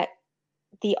that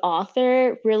the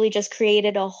author really just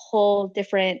created a whole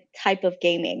different type of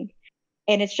gaming.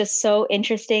 And it's just so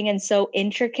interesting and so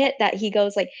intricate that he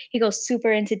goes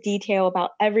super into detail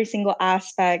about every single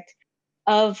aspect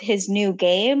of his new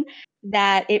game,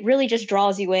 that it really just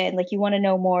draws you in. Like, you want to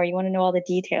know more, you want to know all the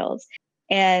details.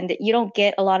 And you don't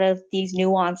get a lot of these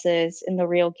nuances in the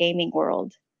real gaming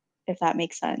world, if that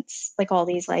makes sense. Like all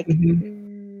these like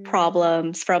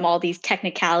problems from all these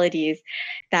technicalities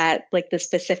that like the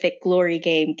specific Glory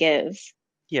game gives.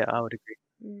 Yeah, I would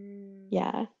agree.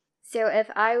 Yeah. So if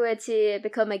I were to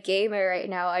become a gamer right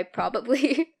now, I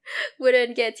probably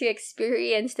wouldn't get to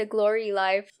experience the glory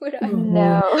life, would I?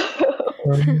 No.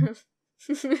 Um,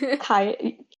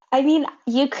 I mean,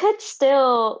 you could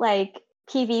still like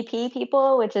PvP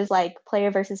people, which is like player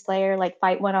versus player, like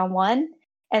fight one-on-one,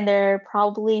 and they're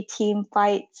probably team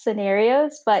fight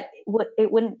scenarios, but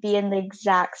it wouldn't be in the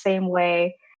exact same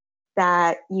way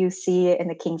that you see it in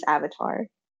the King's Avatar.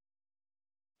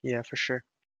 Yeah, for sure.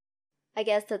 I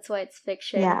guess that's why it's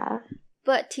fiction. Yeah.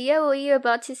 But Tia, were you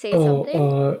about to say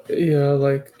something? Yeah,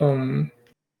 like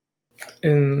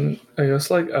in I guess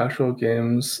like actual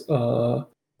games,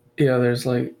 yeah, there's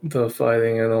like the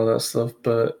fighting and all that stuff,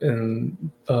 but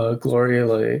in Glory,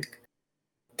 like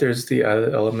there's the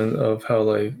added element of how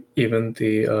like even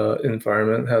the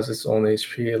environment has its own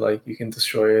HP. Like you can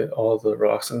destroy all the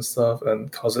rocks and stuff and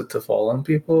cause it to fall on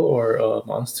people or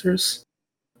monsters,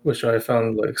 which I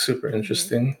found like super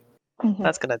interesting. Mhm.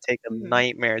 That's gonna take a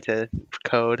nightmare to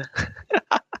code.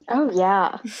 Oh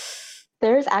yeah.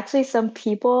 There's actually some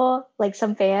people, like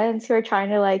some fans, who are trying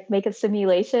to like make a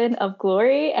simulation of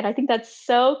Glory, and I think that's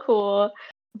so cool.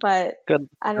 But Good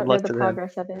I don't know luck the to them.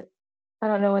 progress of it. I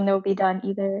don't know when they'll be done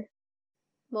either.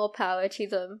 More power to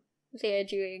them. They are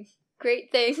doing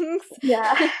great things.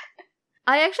 Yeah.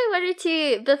 I actually wanted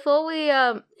to, before we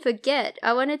forget,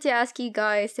 I wanted to ask you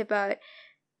guys about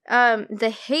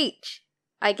the hate,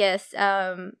 I guess,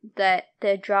 that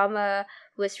the drama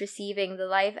was receiving, the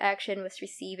live action was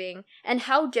receiving, and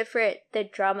how different the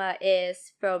drama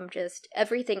is from just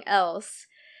everything else,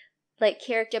 like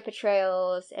character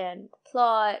portrayals and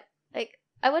plot. Like,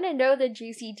 I want to know the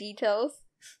juicy details.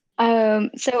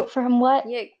 So from what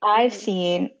Yeah. I've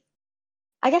seen,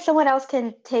 I guess someone else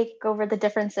can take over the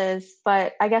differences,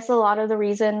 but I guess a lot of the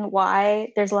reason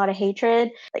why there's a lot of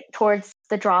hatred like towards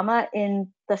the drama in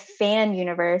the fan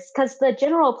universe, because the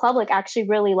general public actually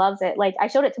really loves it. Like I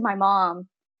showed it to my mom,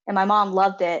 and my mom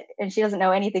loved it, and she doesn't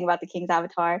know anything about the King's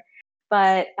Avatar.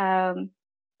 But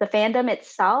the fandom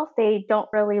itself, they don't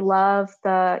really love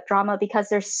the drama because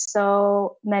there's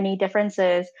so many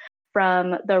differences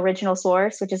from the original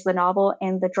source, which is the novel,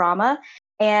 and the drama.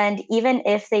 And even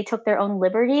if they took their own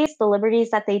liberties, the liberties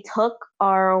that they took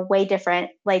are way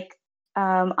different. Like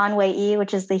An Wei-yi,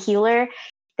 which is the healer,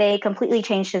 they completely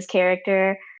changed his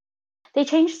character. They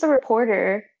changed the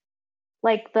reporter.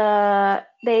 Like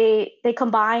they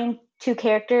combined two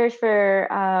characters for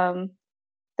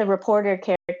the reporter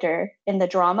character in the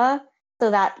drama.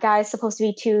 So that guy's supposed to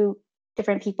be two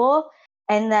different people.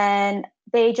 And then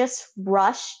they just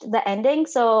rushed the ending.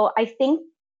 So I think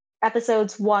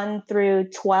episodes 1 through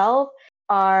 12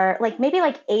 are like maybe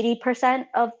like 80%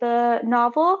 of the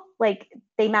novel. Like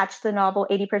they match the novel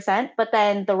 80%, but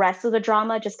then the rest of the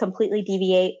drama just completely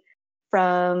deviate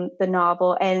from the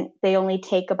novel, and they only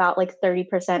take about like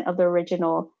 30% of the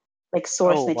original like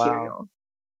source Oh, wow. material.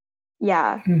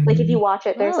 Yeah. Like if you watch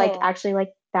it, there's like Oh. actually like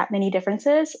that many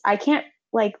differences. I can't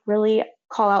like really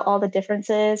call out all the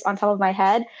differences on top of my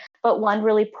head, but one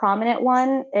really prominent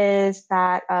one is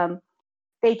that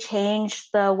they changed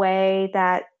the way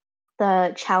that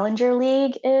the Challenger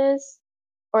League is,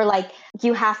 or like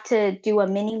you have to do a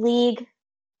mini league,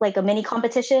 like a mini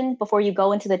competition before you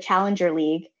go into the Challenger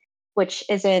League, which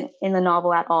isn't in the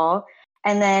novel at all.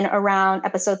 And then around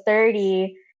episode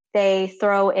 30, they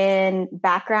throw in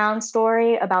background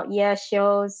story about Ye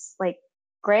Xiu's like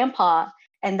grandpa,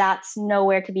 and that's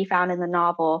nowhere to be found in the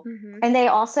novel. And they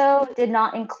also did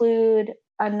not include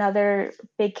another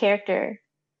big character.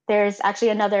 There's actually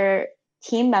another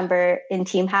team member in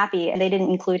Team Happy, and they didn't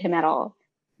include him at all.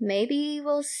 Maybe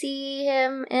we'll see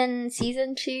him in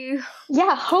season 2.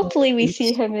 Yeah, hopefully we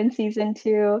see him in season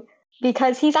 2,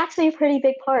 because he's actually a pretty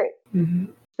big part. Mm-hmm.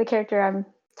 The character I'm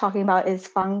talking about is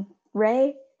Fang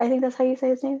Rei. I think that's how you say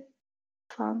his name.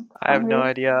 I have no Rei.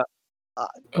 idea.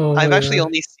 Oh, I've yeah. actually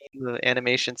only seen the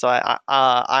animation, so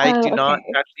I do not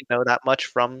okay. actually know that much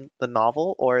from the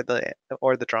novel or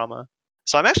the drama.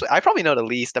 So I probably know the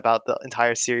least about the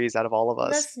entire series out of all of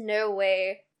us. There's no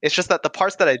way. It's just that the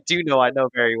parts that I do know, I know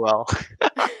very well.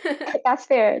 That's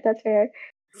fair. That's fair.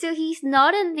 So he's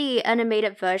not in the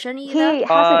animated version either? He not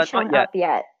hasn't shown yet. up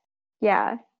yet.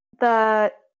 Yeah.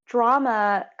 The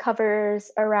drama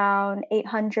covers around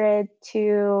 800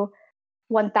 to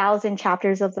 1,000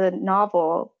 chapters of the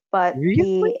novel, but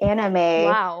Really? the anime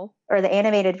Wow. or the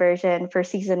animated version for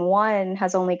season 1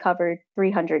 has only covered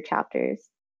 300 chapters.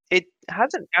 It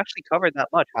hasn't actually covered that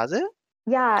much, has it?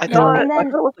 Yeah, I no, thought and I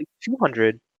then thought it was like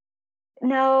 200.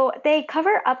 no, they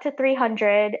cover up to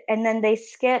 300, and then they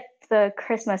skip the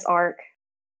Christmas arc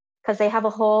because they have a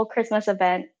whole Christmas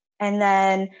event, and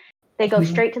then they go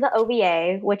straight to the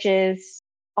OVA, which is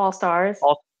All Stars.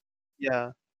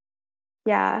 Yeah.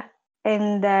 Yeah.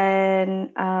 And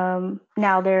then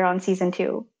now they're on season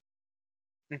 2,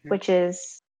 which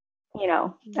is,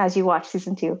 as you watch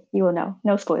season 2, you will know.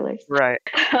 No spoilers. Right.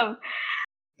 Um,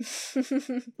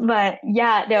 but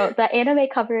yeah, no, the anime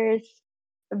covers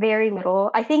very little.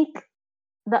 I think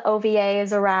the OVA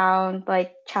is around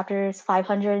like chapters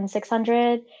 500 and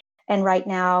 600. And right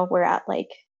now we're at like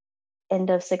end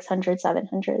of 600,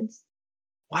 700s.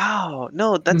 Wow.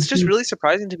 No, that's just Mhm. really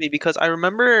surprising to me because I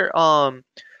remember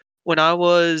when I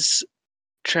was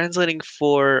translating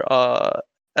for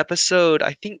episode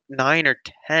I think 9 or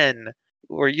 10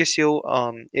 where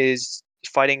Yasuo is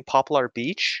fighting Poplar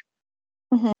Beach.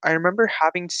 Mhm. I remember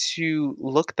having to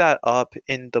look that up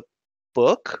in the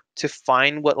book to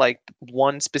find what like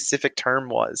one specific term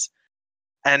was.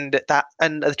 And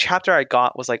the chapter I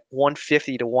got was like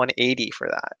 150 to 180 for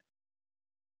that.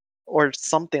 Or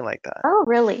something like that. Oh,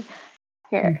 really?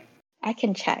 Here, I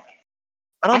can check.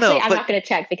 I don't Actually, know, I'm but not going to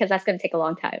check because that's going to take a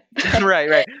long time.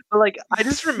 right. But like I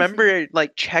just remember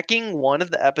like checking one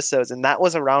of the episodes and that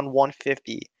was around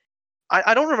 150.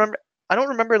 I don't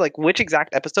remember like which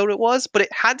exact episode it was, but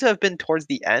it had to have been towards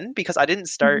the end because I didn't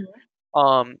start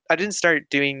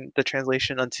doing the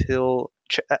translation until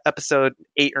episode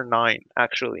 8 or 9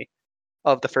 actually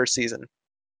of the first season.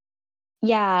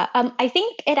 Yeah, I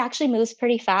think it actually moves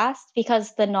pretty fast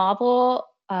because the novel,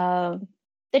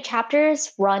 the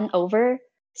chapters run over.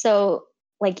 So,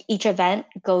 like, each event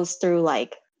goes through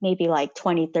like maybe like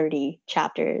 20, 30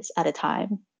 chapters at a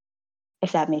time,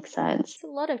 if that makes sense. It's a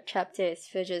lot of chapters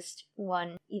for just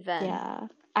one event. Yeah.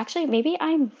 Actually, maybe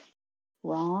I'm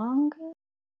wrong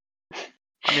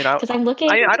I mean, because I'm looking.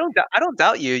 I don't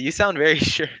doubt you. You sound very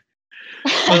sure.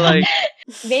 But like,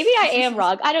 Maybe I am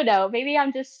wrong. I don't know. Maybe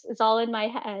it's all in my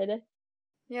head.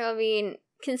 Yeah, I mean,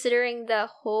 considering the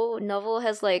whole novel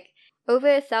has like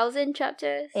over 1,000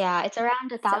 chapters. Yeah, it's around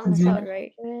Sounds 1,700. about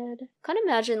right. Can't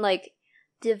imagine like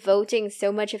devoting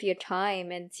so much of your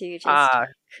time into just ah,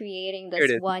 creating here it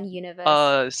this is. one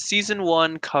universe. Season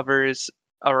 1 covers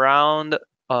around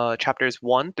chapters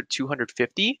 1 to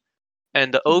 250,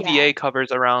 and the OVA Yeah.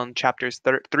 covers around chapters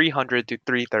 300 to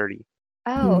 330.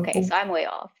 Oh, okay. So I'm way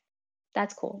off.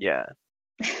 That's cool. Yeah.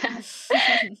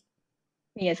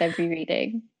 Yes, I'm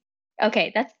rereading.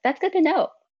 Okay, that's good to know.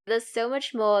 There's so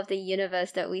much more of the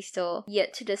universe that we still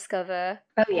yet to discover.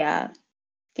 Oh yeah.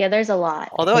 Yeah, there's a lot.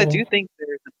 Although I do think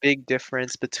there's a big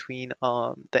difference between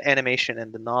the animation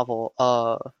and the novel.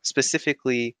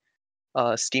 Specifically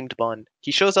Steamed Bun.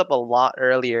 He shows up a lot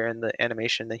earlier in the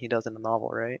animation than he does in the novel,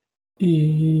 right?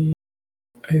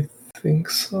 I think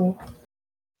so.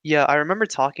 Yeah, I remember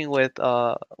talking with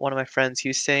one of my friends. He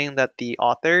was saying that the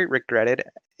author regretted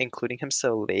including him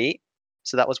so late.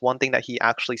 So that was one thing that he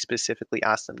actually specifically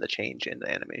asked them to change in the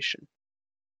animation.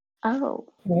 Oh,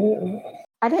 Oh.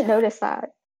 I didn't notice that.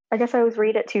 I guess I was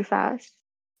read it too fast.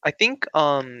 I think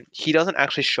he doesn't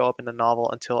actually show up in the novel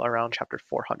until around chapter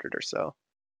 400 or so.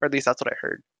 Or at least that's what I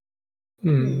heard.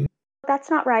 Hmm.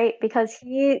 That's not right because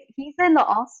he's in the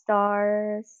All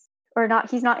Stars, or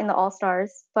not. He's not in the All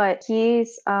Stars, but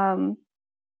he's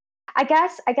I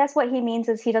guess what he means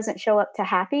is he doesn't show up to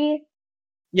Happy.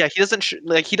 Yeah, he doesn't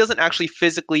he doesn't actually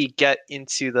physically get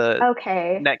into the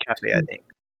Okay. Net Cafe, I think.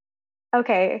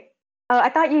 Okay. I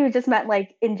thought you just meant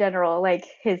like in general, like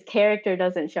his character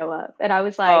doesn't show up, and I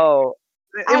was like, Oh,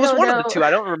 it I was don't one of know. the two.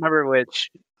 I don't remember which.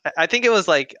 I think it was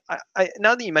like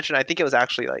now that you mention it, I think it was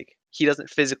actually like he doesn't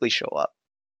physically show up.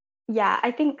 Yeah,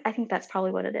 I think that's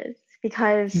probably what it is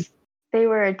because they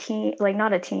were a team, like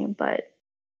not a team, but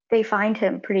they find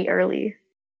him pretty early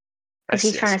I because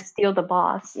he's see, I trying see. to steal the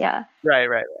boss. Yeah. Right.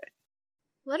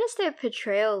 What is their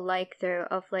portrayal like though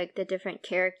of like the different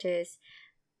characters?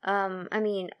 I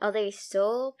mean, are they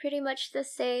still pretty much the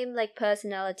same, like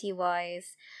personality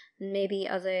wise? Maybe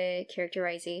other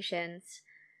characterizations?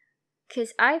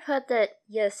 Because I've heard that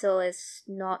Yasuo is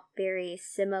not very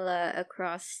similar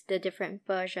across the different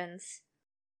versions.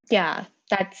 Yeah,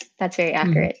 that's very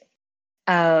accurate.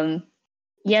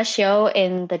 Yashio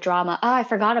in the drama. Oh, I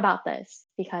forgot about this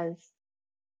because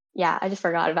I just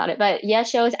forgot about it. But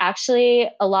Yashio is actually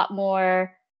a lot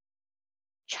more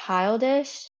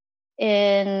childish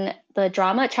in the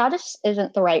drama. Childish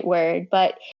isn't the right word,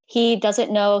 but he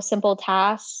doesn't know simple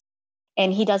tasks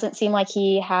and he doesn't seem like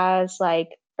he has like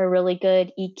a really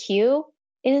good EQ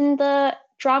in the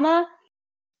drama,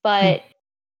 but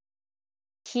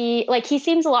he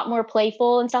seems a lot more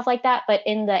playful and stuff like that, but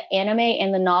in the anime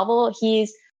and the novel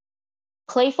he's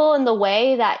playful in the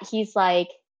way that he's like,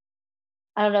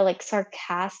 I don't know, like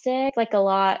sarcastic, like a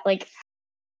lot, like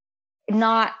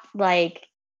not like,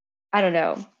 I don't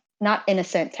know, not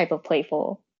innocent type of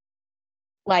playful.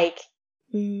 Like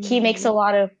he makes a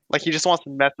lot of Like he just wants to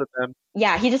mess with them.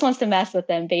 yeah, he just wants to mess with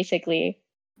them basically.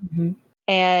 Mhm.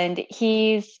 And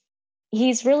he's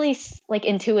really like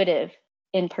intuitive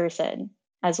in person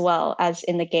as well as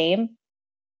in the game.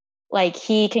 Like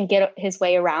he can get his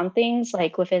way around things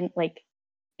like within like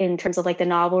in terms of like the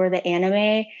novel or the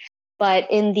anime,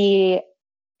 but in the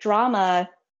drama,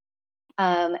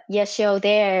 Yashio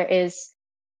there is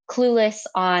clueless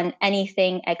on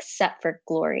anything except for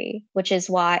glory, which is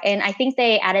why, and I think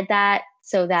they added that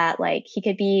so that like he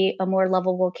could be a more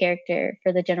lovable character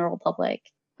for the general public.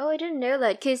 Oh, I didn't know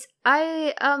that because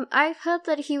I've heard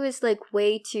that he was like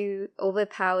way too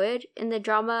overpowered in the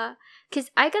drama. Because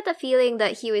I got the feeling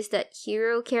that he was that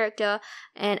hero character,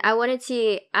 and I wanted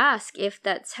to ask if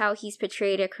that's how he's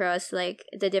portrayed across like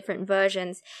the different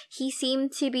versions. He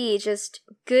seemed to be just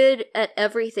good at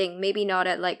everything. Maybe not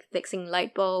at like fixing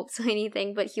light bulbs or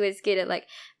anything, but he was good at like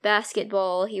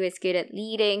basketball. He was good at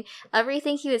leading.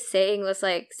 Everything he was saying was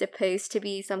like supposed to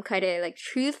be some kind of like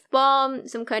truth bomb,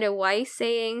 some kind of wise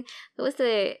saying. That was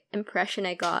the impression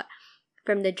I got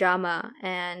from the drama,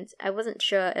 and I wasn't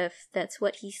sure if that's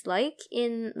what he's like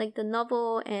in like the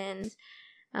novel and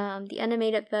the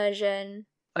animated version.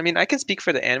 I mean, I can speak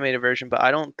for the animated version, but I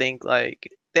don't think like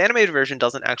the animated version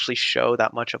doesn't actually show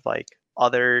that much of like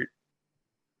other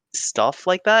stuff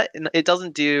like that, and it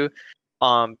doesn't do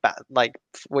like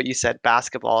what you said,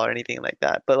 basketball or anything like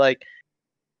that. But like,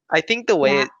 I think the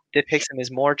way Yeah. it depicts him is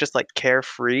more just like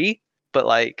carefree, but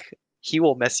like he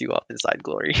will mess you up inside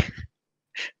Glory.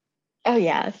 Oh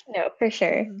yeah, no, for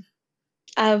sure.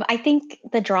 I think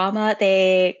the drama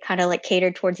they kind of like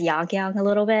catered towards Yang Yang a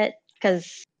little bit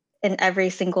because in every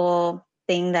single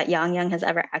thing that Yang Yang has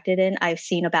ever acted in, I've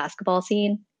seen a basketball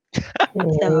scene.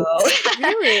 So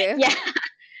Really? yeah,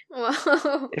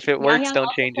 Wow. If it Yang works, Yang don't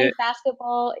also change plays it.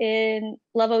 basketball in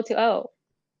Love O2O.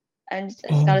 I just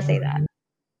gotta say that.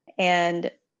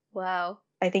 And Wow.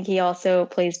 I think he also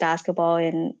plays basketball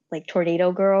in like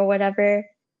Tornado Girl or whatever.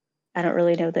 I don't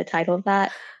really know the title of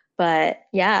that, but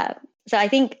yeah. So I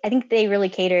think they really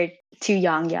catered to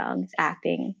Yang Yang's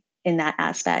acting in that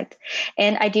aspect.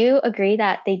 And I do agree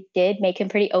that they did make him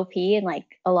pretty OP in like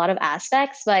a lot of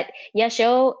aspects, but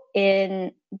Yashio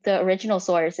in the original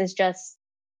source is just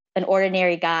an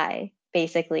ordinary guy,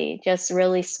 basically, just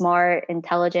really smart,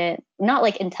 intelligent, not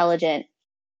like intelligent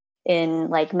in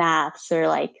like maths or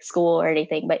like school or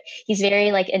anything, but he's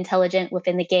very like intelligent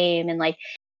within the game and like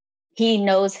he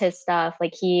knows his stuff.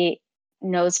 Like he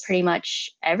knows pretty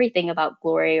much everything about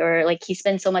Glory, or like he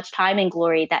spends so much time in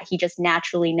Glory that he just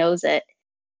naturally knows it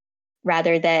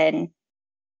rather than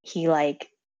he like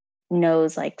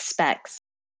knows like specs,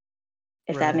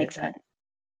 if that Right. makes sense.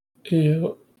 Yeah,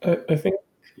 I think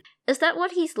Is that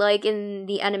what he's like in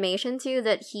the animation too?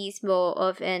 That he's more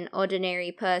of an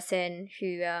ordinary person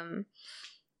who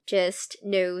just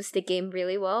knows the game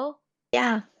really well?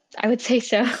 Yeah, I would say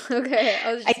so. Okay,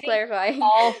 I was I just think clarifying.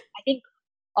 I think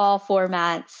all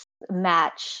formats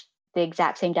match the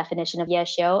exact same definition of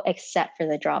Yeshio except for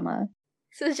the drama.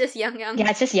 So it's just Yang Yang. Yeah,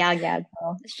 it's just Yang Yang.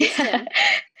 It's just him.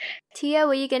 Tia,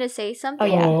 were you gonna say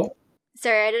something? Oh, yeah.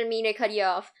 Sorry, I didn't mean to cut you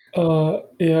off.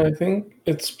 Yeah, I think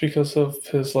it's because of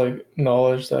his like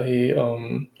knowledge that he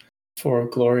for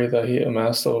Glory that he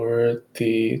amassed over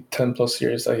the 10+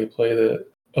 years that he played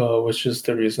it, which is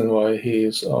the reason why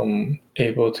he's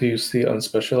able to use the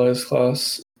unspecialized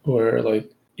class, where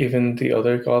like even the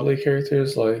other godly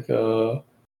characters like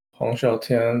Hong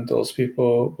Xiaotian, those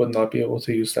people would not be able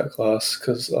to use that class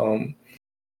because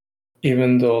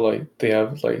even though like they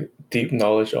have like deep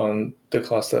knowledge on the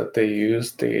class that they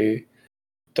use, they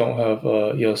don't have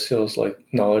Yosio's like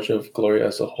knowledge of Glory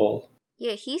as a whole.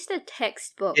 Yeah, he's the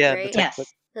textbook, Yeah, right? the textbook.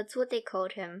 Yes. That's what they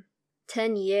called him.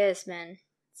 10 years, man.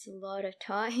 It's a lot of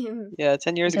time. Yeah,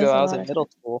 10 years It is ago a I was lot in of middle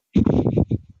school.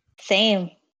 Same.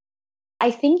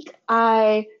 I think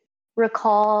I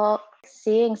recall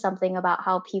seeing something about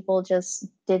how people just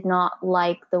did not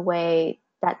like the way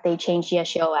that they changed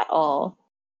Yeshio at all.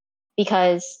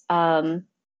 Because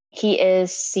he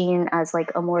is seen as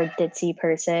like a more ditzy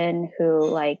person who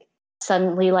like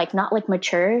suddenly like not like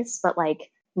matures, but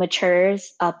like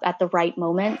matures up at the right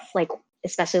moments, like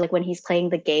especially like when he's playing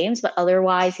the games, but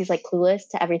otherwise he's like clueless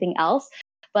to everything else.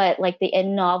 But like the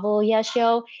in novel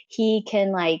Yeshio, he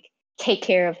can like take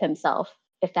care of himself,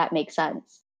 if that makes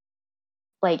sense.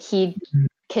 Like he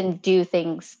can do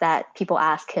things that people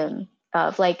ask him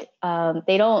of. Like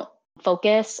they don't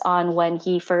focus on when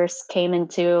he first came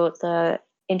into the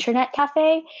internet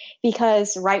cafe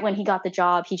because right when he got the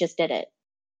job, he just did it.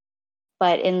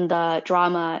 But in the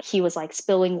drama, he was like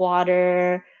spilling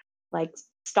water, like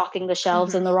stocking the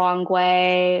shelves in the wrong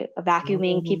way,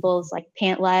 vacuuming people's like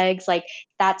pant legs. Like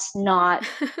that's not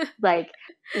like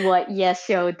what Yes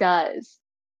Show does.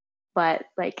 But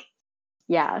like,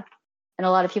 yeah. And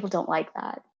a lot of people don't like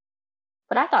that.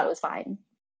 But I thought it was fine.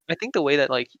 I think the way that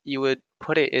like you would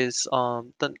put it is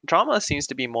the drama seems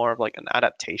to be more of like an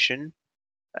adaptation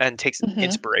and takes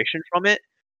inspiration from it.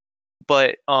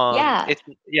 But Yeah.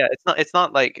 it's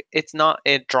not like it's not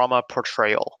a drama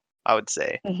portrayal, I would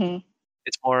say.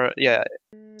 It's more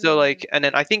so like, and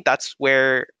then I think that's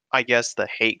where I guess the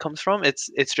hate comes from. It's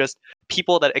just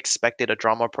people that expected a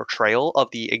drama portrayal of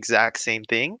the exact same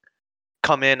thing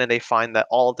come in and they find that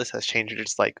all of this has changed. It's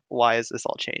just like, why is this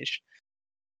all changed?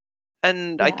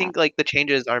 And I Yeah. think like the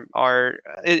changes are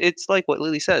it's like what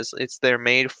Lily says. They're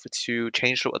made to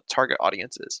change what the target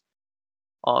audience is,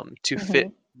 to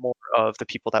fit more of the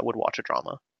people that would watch a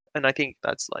drama. And I think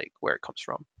that's like where it comes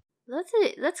from.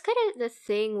 That's kind of the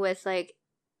thing with like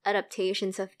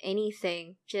adaptations of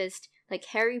anything, just like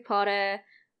Harry Potter,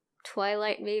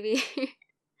 Twilight, maybe.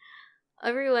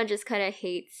 Everyone just kind of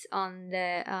hates on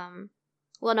the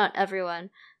well, not everyone,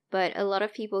 but a lot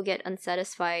of people get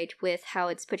unsatisfied with how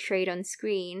it's portrayed on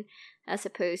screen as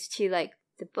opposed to like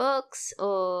the books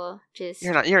or just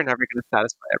You're never going to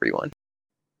satisfy everyone.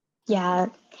 Yeah.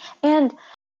 And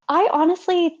I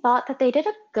honestly thought that they did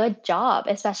a good job,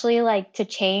 especially like to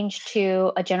change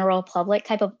to a general public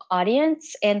type of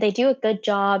audience. And they do a good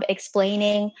job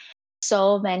explaining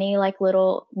so many like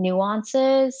little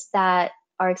nuances that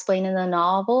are explained in the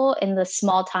novel in the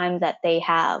small time that they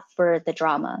have for the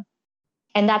drama.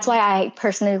 And that's why I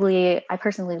personally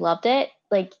loved it.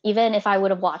 Like even if I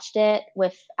would have watched it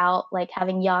without like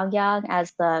having Yang Yang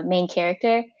as the main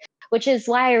character, which is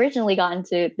why I originally got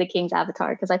into The King's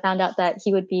Avatar, because I found out that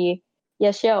he would be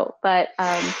Yashio. But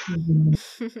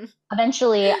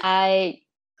eventually I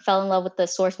fell in love with the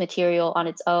source material on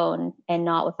its own and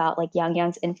not without like Yang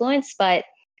Yang's influence. But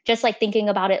just like thinking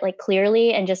about it like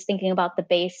clearly and just thinking about the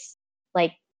base,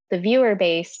 like the viewer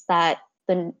base that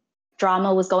the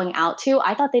drama was going out to,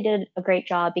 I thought they did a great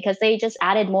job because they just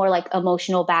added more like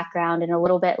emotional background and a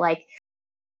little bit like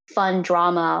fun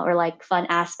drama or like fun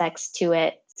aspects to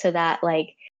it so that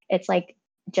like it's like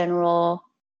general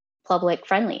public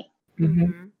friendly.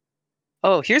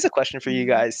 Oh, here's a question for you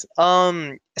guys.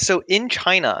 So in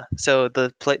China, so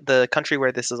the country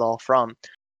where this is all from,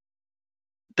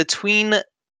 between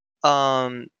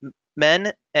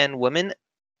men and women,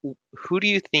 who do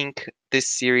you think this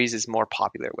series is more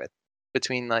popular with?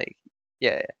 Between like,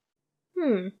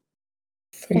 Is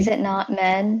it not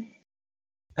men?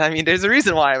 I mean, there's a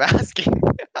reason why I'm asking.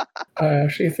 I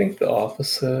actually think the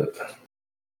opposite.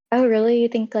 Oh, really? You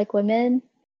think like women?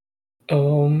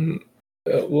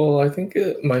 Well, I think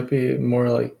it might be more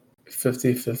like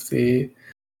 50-50,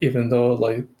 even though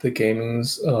like the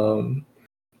gaming's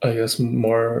I guess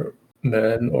more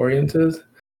men oriented.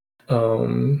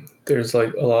 There's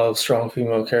like a lot of strong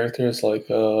female characters like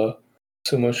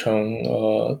Sumo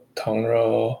Chung, Tang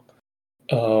Rao,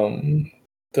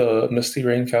 the Misty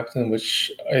Rain captain,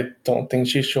 which I don't think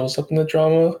she shows up in the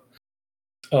drama.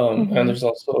 And there's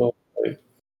also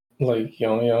like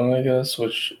Yang Yang, I guess,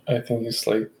 which I think is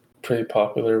like pretty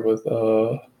popular with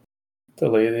the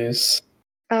ladies.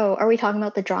 Oh, are we talking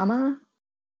about the drama?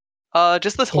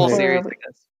 Just this whole series, I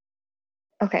guess.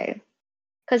 Okay.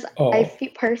 Because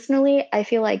I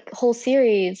feel like whole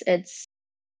series,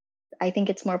 I think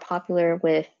it's more popular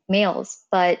with males,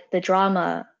 but the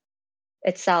drama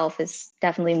itself is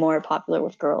definitely more popular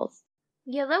with girls.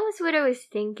 Yeah, that was what I was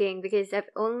thinking because I've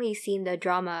only seen the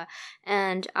drama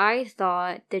and I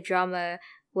thought the drama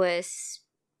was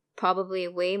probably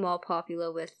way more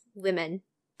popular with women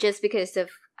just because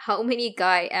of how many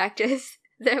guy actors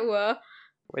there were.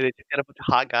 Where they just get a bunch of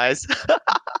hot guys.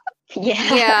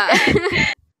 Yeah.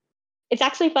 It's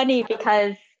actually funny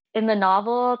because in the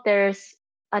novel, there's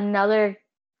another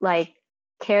like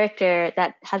character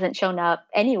that hasn't shown up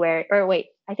anywhere. Or wait,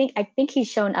 I think he's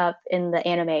shown up in the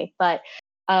anime, but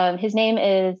his name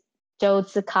is Joe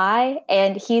Tsukai,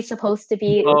 and he's supposed to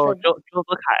be Joe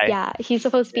Tsukai. Yeah, he's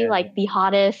supposed to be like the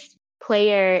hottest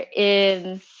player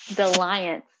in the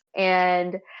Alliance,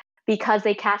 and because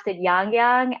they casted Yang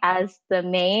Yang as the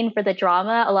main for the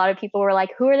drama, a lot of people were like,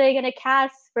 "Who are they gonna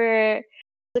cast for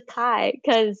Tsukai?"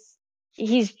 Because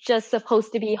he's just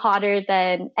supposed to be hotter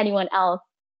than anyone else.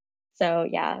 So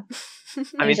yeah.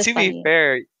 I mean, to be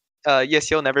fair,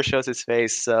 Yesio never shows his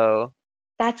face, so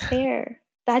that's fair.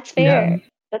 That's fair. Yeah.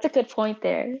 That's a good point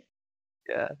there.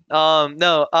 Yeah.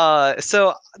 No.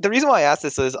 So the reason why I asked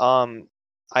this is I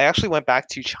actually went back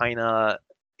to China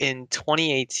in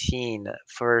 2018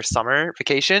 for summer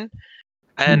vacation,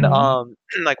 And Mhm.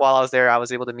 like while I was there, I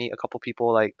was able to meet a couple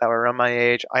people like that were around my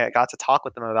age. I got to talk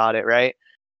with them about it, right?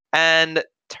 And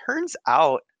turns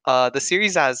out the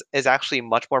series is actually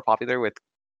much more popular with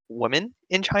women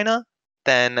in China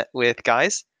than with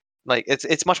guys. Like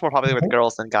it's much more popular with Oh.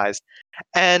 girls than guys.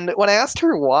 And when I asked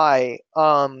her why,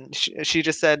 she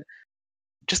just said,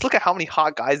 "Just look at how many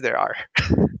hot guys there are."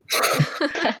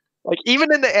 Like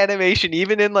even in the animation,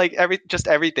 even in like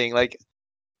everything, like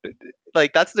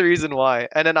that's the reason why.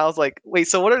 And then I was like, wait,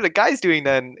 so what are the guys doing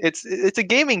then? It's a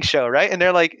gaming show, right? And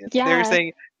they're Yeah,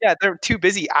 saying, yeah, they're too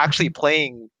busy actually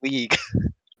playing League.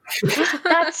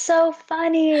 that's so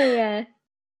funny. That's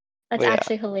But yeah,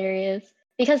 actually hilarious.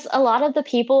 Because a lot of the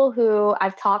people who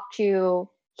I've talked to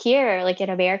here, like in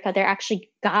America, they're actually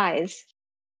guys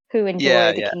who enjoy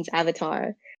yeah, the yeah. King's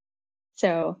Avatar.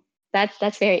 So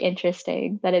that's very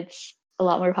interesting that it's a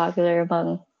lot more popular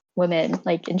among women,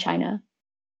 like in China.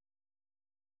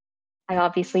 I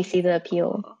obviously see the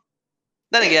appeal.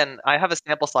 Then again, I have a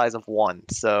sample size of one,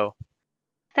 so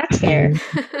That's fair.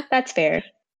 That's fair.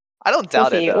 I don't We'll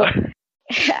doubt it see. though. Well,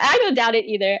 I don't doubt it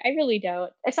either. I really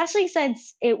don't. Especially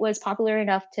since it was popular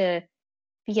enough to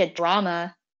be a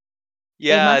drama. They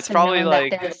Yeah, must it's have probably known that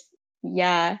like there's,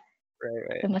 yeah, right,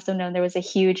 right. they must have known there was a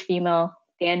huge female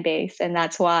fan base, and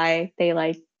that's why they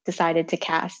like decided to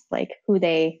cast like who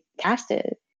they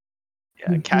casted.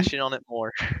 Yeah, cash in on it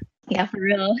more. Yeah, for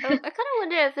real. I kind of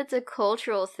wonder if it's a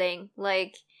cultural thing.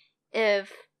 Like,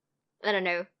 if, I don't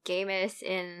know, gamers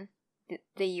in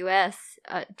the US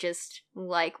just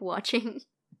like watching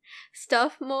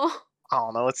stuff more. I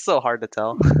don't know. It's so hard to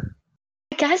tell.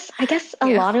 I guess a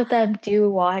Yeah. lot of them do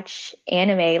watch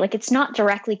anime. Like it's not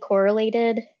directly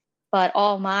correlated, but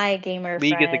all my gamer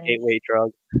League is a friends, gateway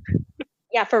drug.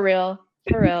 yeah, for real.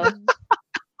 For real.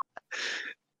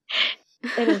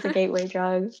 It is a gateway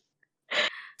drug.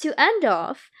 To end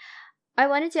off, I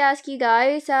wanted to ask you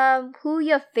guys who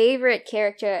your favorite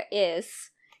character is.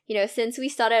 You know, since we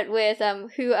started with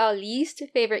who our least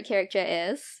favorite character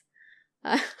is,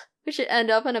 we should end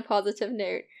up on a positive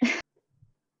note.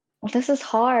 Well, this is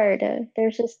hard.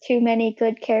 There's just too many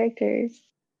good characters.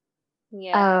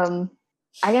 Yeah.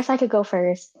 I guess I could go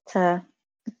first to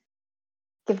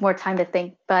give more time to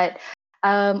think. But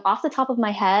off the top of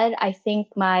my head, I think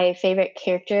my favorite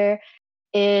character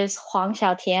is Huang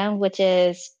Xiaotian, which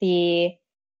is the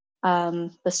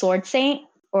sword saint,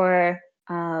 or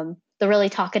the really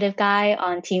talkative guy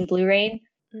on Team Blue Rain.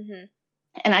 Mm-hmm.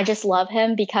 And I just love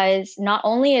him because not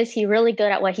only is he really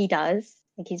good at what he does,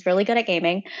 like he's really good at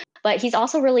gaming, but he's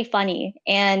also really funny.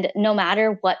 And no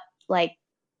matter what like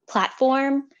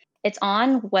platform it's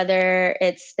on, whether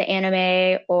it's the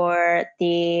anime or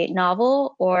the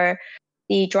novel or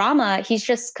the drama, he's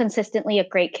just consistently a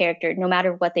great character, no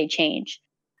matter what they change.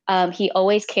 He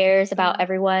always cares about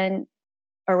everyone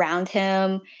around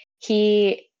him.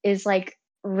 He is like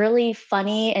really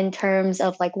funny in terms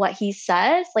of like what he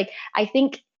says. Like I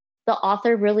think the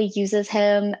author really uses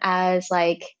him as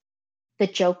like the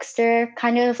jokester,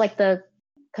 kind of like the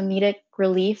comedic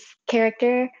relief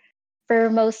character for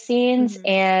most scenes. Mm-hmm.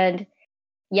 And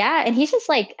yeah, and he's just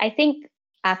like, I think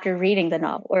after reading the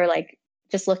novel or like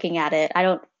just looking at it, I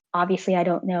don't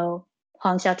know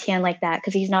Huang Xiaotian like that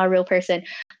because he's not a real person,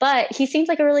 but he seems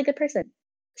like a really good person.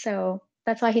 So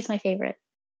that's why he's my favorite.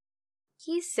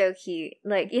 He's so cute,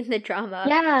 like in the drama.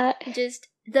 Yeah. Just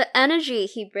the energy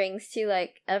he brings to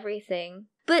like everything.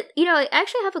 But you know, I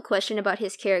actually have a question about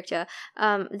his character.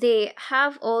 They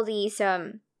have all these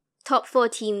top 4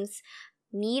 teams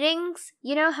meetings.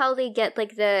 You know how they get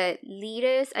like the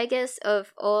leaders, I guess,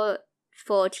 of all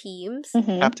 4 teams.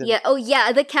 Mm-hmm. Captain. Yeah. Oh,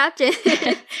 yeah. The captain.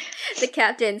 The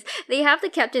captains. They have the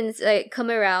captains like come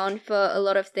around for a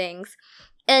lot of things,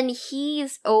 and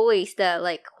he's always there.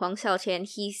 Like Huang Xiaotian,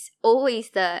 he's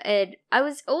always there, and I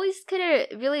was always kind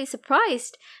of really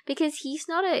surprised because he's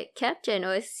not a captain,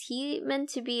 or is he meant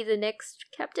to be the next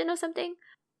captain or something?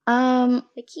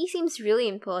 Like he seems really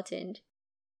important.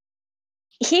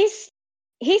 He's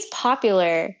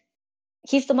popular.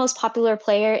 He's the most popular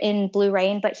player in Blue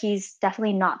Rain, but he's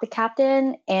definitely not the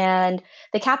captain. And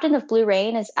the captain of Blue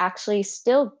Rain is actually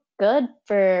still good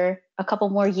for a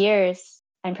couple more years,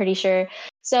 I'm pretty sure.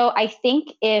 So I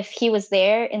think if he was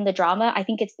there in the drama, I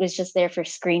think it was just there for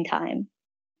screen time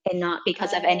and not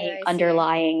because of any I see.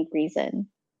 underlying reason.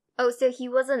 Oh, so he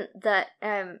wasn't that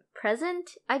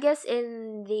present, I guess,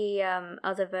 in the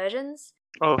other versions?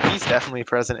 Oh, he's definitely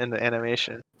present in the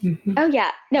animation. Mhm. Oh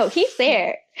yeah, no, he's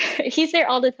there. He's there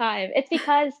all the time. It's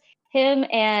because him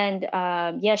and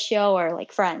Yeshio are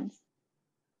like friends,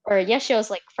 or Yeshio's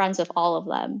like friends with all of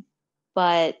them.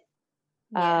 But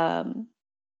Yeah.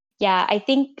 yeah, I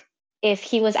think if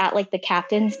he was at like the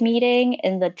captain's meeting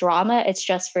in the drama, it's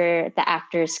just for the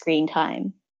actor's screen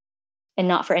time and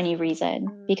not for any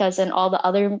reason. Because in all the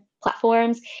other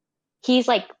platforms, he's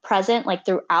like present like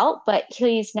throughout, but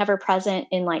he's never present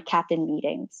in like captain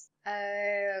meetings.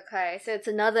 Oh, okay. So it's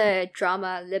another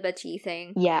drama liberty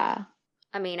thing. Yeah,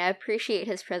 I mean, I appreciate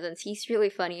his presence. He's really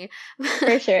funny.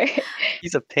 for sure.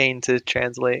 He's a pain to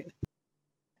translate.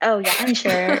 Oh yeah, I'm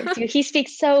sure. Dude, he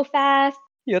speaks so fast.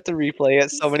 You have to replay it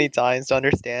so many times to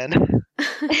understand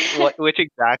which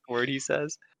exact word he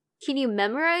says. Can you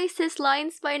memorize his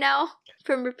lines by now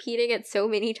from repeating it so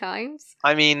many times?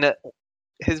 I mean,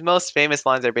 his most famous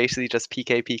lines are basically just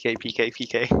PK, PK, PK,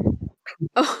 PK.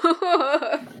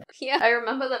 Oh, yeah, I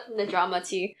remember that from the drama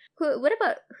too.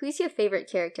 Who's your favorite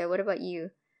character? What about you?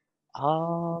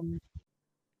 I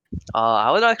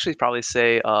would actually probably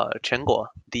say Chen Guo,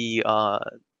 the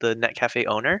net cafe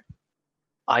owner.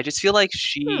 I just feel like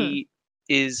she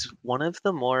is one of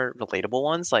the more relatable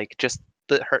ones. Like just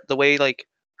the way like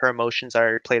her emotions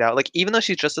are played out. Like even though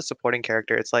she's just a supporting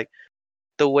character, it's like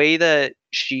the way that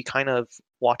she kind of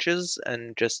watches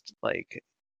and just like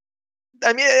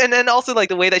I mean, and then also like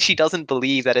the way that she doesn't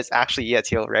believe that it's actually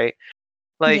Yetio, right?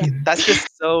 Like Yeah. that's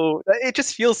just so it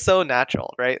just feels so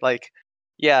natural, right? Like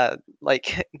yeah,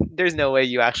 like there's no way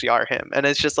you actually are him. And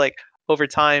it's just like over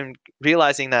time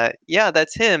realizing that yeah,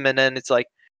 that's him and then it's like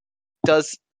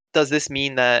does this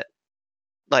mean that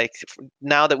like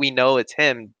now that we know it's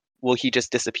him, will he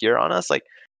just disappear on us? Like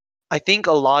I think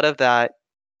a lot of that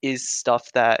is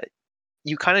stuff that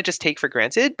you kind of just take for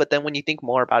granted, but then when you think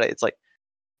more about it, it's like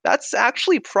that's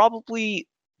actually probably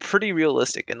pretty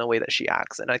realistic in the way that she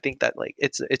acts, and I think that like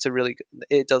it's a really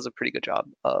it does a pretty good job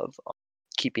of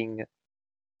keeping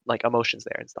like emotions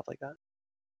there and stuff like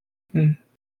that.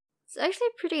 It's actually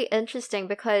pretty interesting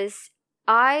because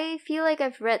I feel like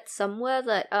I've read somewhere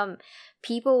that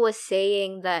people were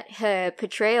saying that her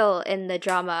portrayal in the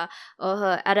drama or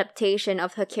her adaptation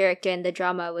of her character in the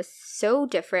drama was so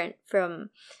different from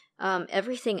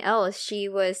everything else. She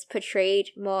was portrayed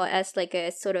more as like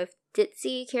a sort of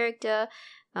ditzy character.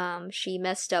 She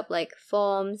messed up like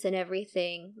forms and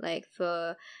everything, like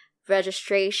for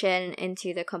registration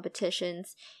into the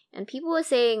competitions. And people were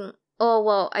saying, oh,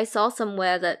 well, I saw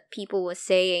somewhere that people were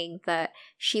saying that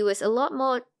she was a lot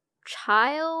more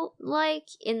childlike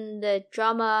in the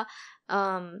drama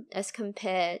as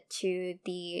compared to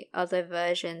the other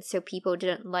versions. So people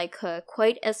didn't like her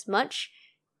quite as much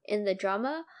in the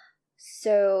drama.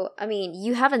 So, I mean,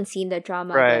 you haven't seen the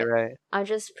drama, Right, but right. I'm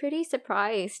just pretty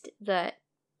surprised that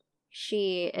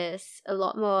she is a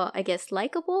lot more, I guess,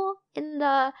 likable in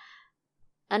the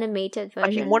animated I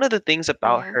version. mean, one of the things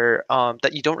about Yeah. her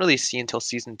that you don't really see until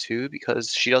season 2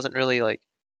 because she doesn't really like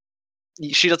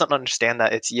she doesn't understand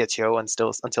that it's Yetio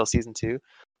until season 2.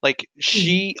 Like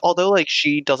she although like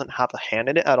she doesn't have a hand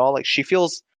in it at all, like she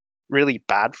feels really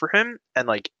bad for him and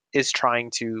like is trying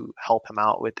to help him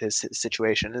out with his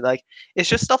situation. And like it's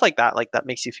just stuff like that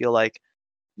makes you feel like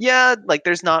yeah, like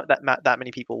there's not that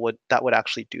many people would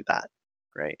actually do that,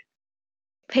 right?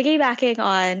 Piggybacking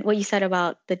on what you said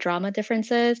about the drama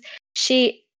differences,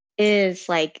 she is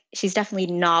like she's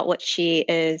definitely not what she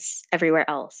is everywhere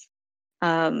else.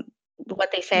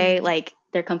 What they say, like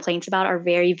their complaints about, are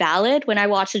very valid. When I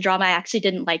watched the drama, I actually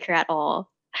didn't like her at all.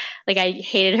 Like I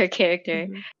hated her character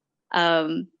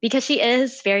because she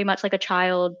is very much like a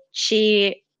child.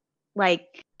 She like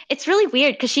it's really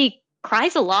weird because she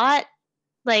cries a lot,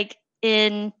 like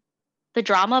in the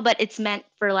drama, but it's meant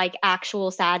for like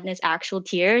actual sadness, actual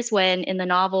tears. When in the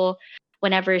novel,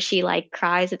 whenever she like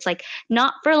cries, it's like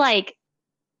not for like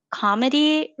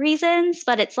comedy reasons,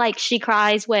 but it's like she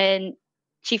cries when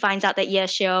she finds out that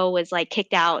Yeshio was like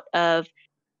kicked out of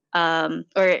or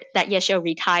that Yeshio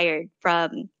retired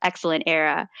from Excellent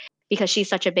Era because she's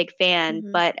such a big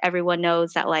fan, but everyone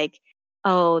knows that like,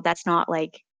 oh, that's not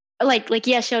like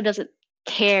Yeshio doesn't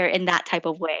care in that type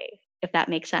of way, if that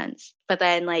makes sense. But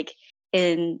then like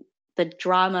in the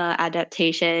drama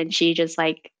adaptation, she just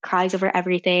like cries over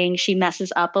everything. She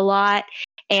messes up a lot.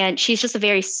 And she's just a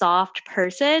very soft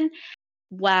person.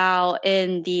 While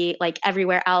in the like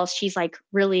everywhere else, she's like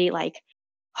really like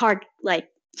hard, like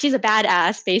she's a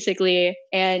badass basically,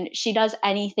 and she does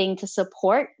anything to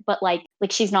support, but like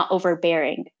she's not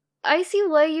overbearing. I see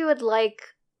why you would like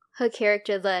her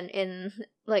character then in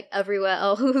like everywhere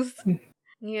else.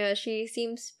 Yeah, she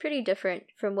seems pretty different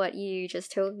from what you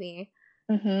just told me.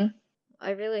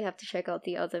 I really have to check out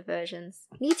the other versions.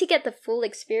 Need to get the full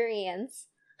experience.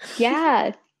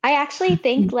 Yeah, I actually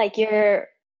think like you're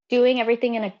doing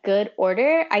everything in a good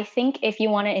order. I think if you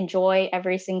want to enjoy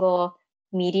every single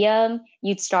medium,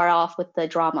 you'd start off with the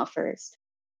drama first.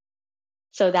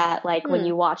 so that like when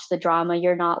you watch the drama,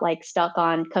 you're not like stuck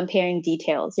on comparing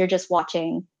details. You're just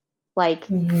watching like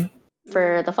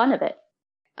for the fun of it.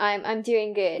 I'm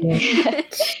doing good. Yeah.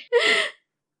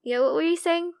 Yeah, what were you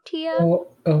saying, Tia? Well,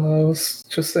 I was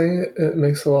just saying it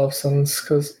makes a lot of sense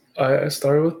because I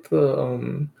started with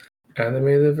the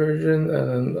animated version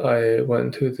and then I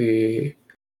went to the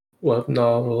web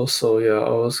novel. So yeah,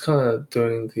 I was kind of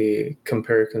doing the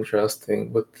compare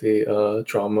contrasting with the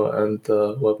drama and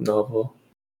the web novel,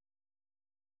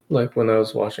 like when I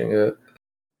was watching it.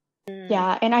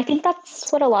 Yeah, and I think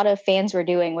that's what a lot of fans were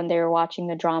doing when they were watching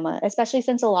the drama, especially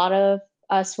since a lot of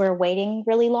us were waiting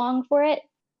really long for it.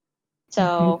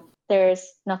 So there's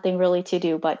nothing really to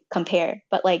do but compare.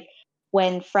 But like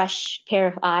when fresh pair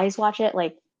of eyes watch it,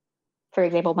 like for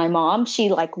example, my mom, she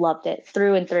like loved it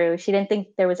through and through. She didn't think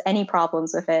there was any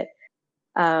problems with it.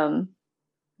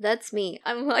 That's me.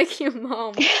 I'm like your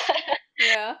mom.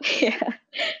 Yeah. Yeah.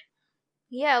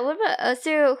 Yeah, what about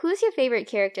so who's your favorite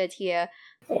character, Tia?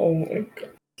 Oh my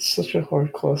god, such a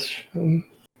hard question.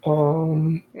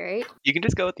 Right? You can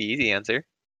just go with the easy answer.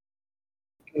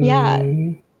 Yeah.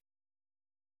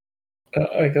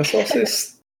 I guess I'll say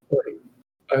like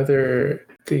either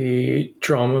the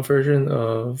drama version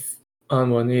of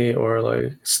Anwani or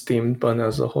like Steamed Bun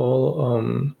as a whole.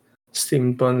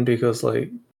 Steamed Bun because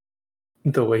like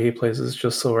the way he plays is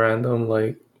just so random.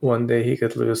 Like one day he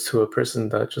could lose to a person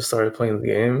that just started playing the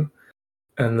game,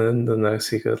 and then the next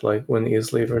he could like win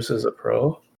easily versus a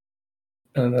pro.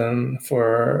 And then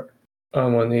for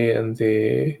Anwani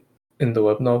in the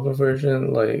web novel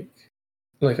version,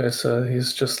 like I said,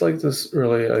 he's just like this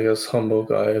really, I guess, humble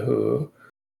guy who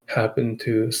happened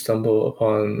to stumble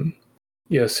upon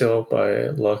Yasuo by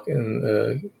luck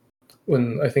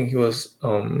when I think he was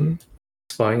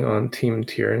spying on Team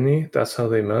Tyranny. That's how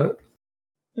they met.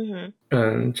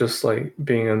 And just like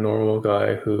being a normal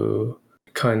guy who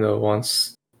kind of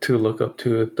wants to look up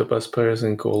to the best players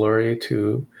in Golari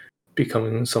to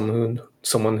becoming someone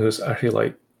who's actually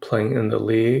like playing in the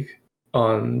league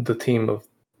on the team of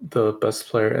the best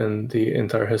player in the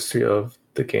entire history of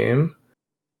the game,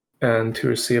 and to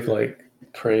receive like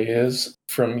praise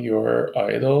from your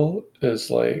idol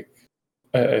is like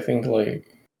I think like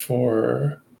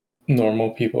for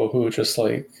normal people who just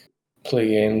like play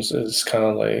games is kind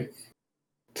of like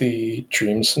the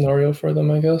dream scenario for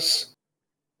them, I guess.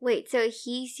 Wait, so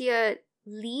he's your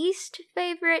least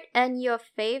favorite and your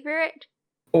favorite?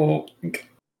 Oh,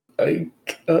 I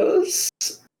guess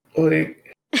like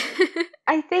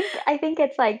I think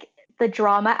it's like the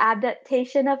drama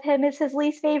adaptation of him is his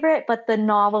least favorite, but the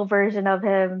novel version of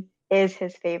him is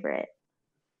his favorite.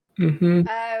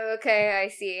 Oh, okay, I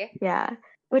see. Yeah,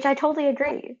 which I totally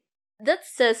agree. That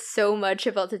says so much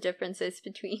about the differences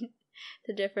between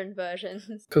the different versions.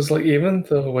 because like even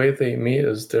the way they meet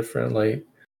is different. Like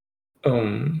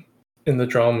in the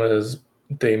drama is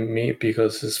they meet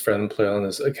because his friend played on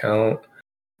his account,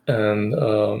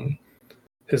 and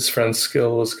his friend's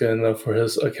skill was good enough for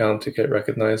his account to get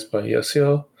recognized by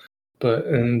Yasuo. But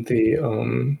in the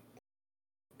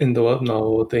web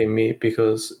novel, they meet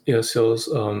because Yasuo's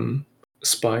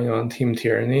spying on Team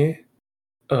Tyranny,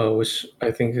 which I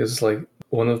think is like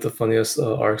one of the funniest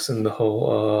arcs in the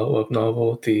whole web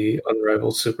novel, the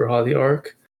Unrivaled Super Hottie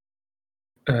arc.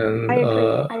 And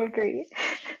I agree.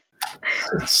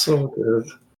 it's so good.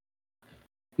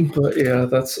 But yeah,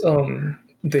 that's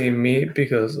they meet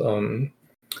because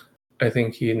I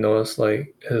think he noticed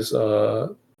like his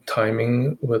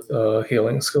timing with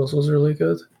healing skills was really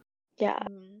good. Yeah.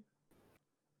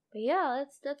 But yeah,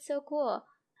 that's so cool.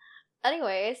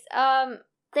 Anyways,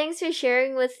 thanks for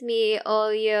sharing with me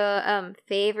all your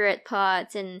favorite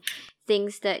parts and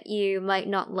things that you might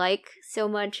not like so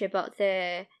much about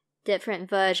the different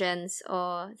versions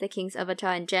or the King's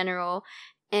Avatar in general,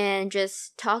 and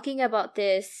just talking about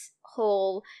this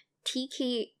whole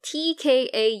TKA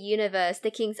universe,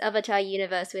 the King's Avatar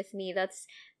universe with me.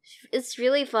 It's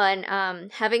really fun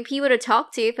having people to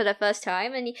talk to for the first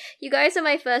time, and you guys are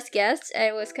my first guests, and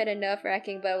it was kind of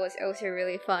nerve-wracking, but it was also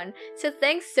really fun. So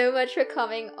thanks so much for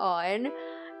coming on.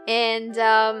 And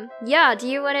yeah, do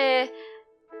you want to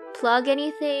plug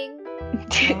anything?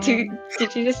 Did you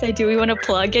just say, do we want to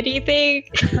plug anything?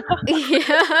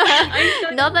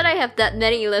 Yeah. Not that I have that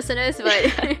many listeners,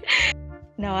 but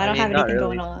No, I don't have not anything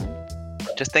really. going on.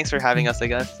 Just thanks for having us, I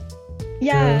guess.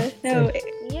 Yeah, no,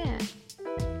 yeah.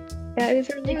 it was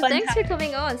a really fun Thanks time. for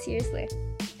coming on, seriously.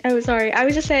 Oh, sorry. I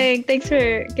was just saying thanks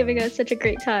for giving us such a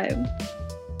great time.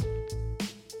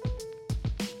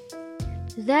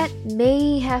 That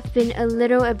may have been a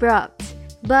little abrupt,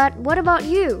 but what about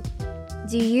you?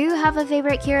 Do you have a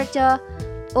favorite character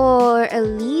or a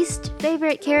least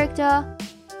favorite character?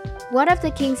 What of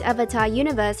the King's Avatar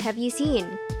universe have you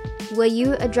seen? Were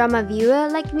you a drama viewer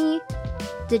like me?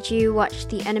 Did you watch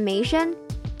the animation?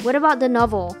 What about the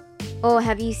novel? Or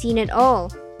have you seen it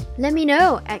all? Let me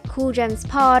know at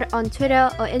CoolGemsPod on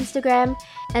Twitter or Instagram,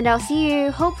 and I'll see you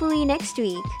hopefully next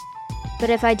week. But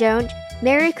if I don't,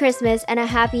 Merry Christmas and a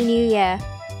Happy New Year!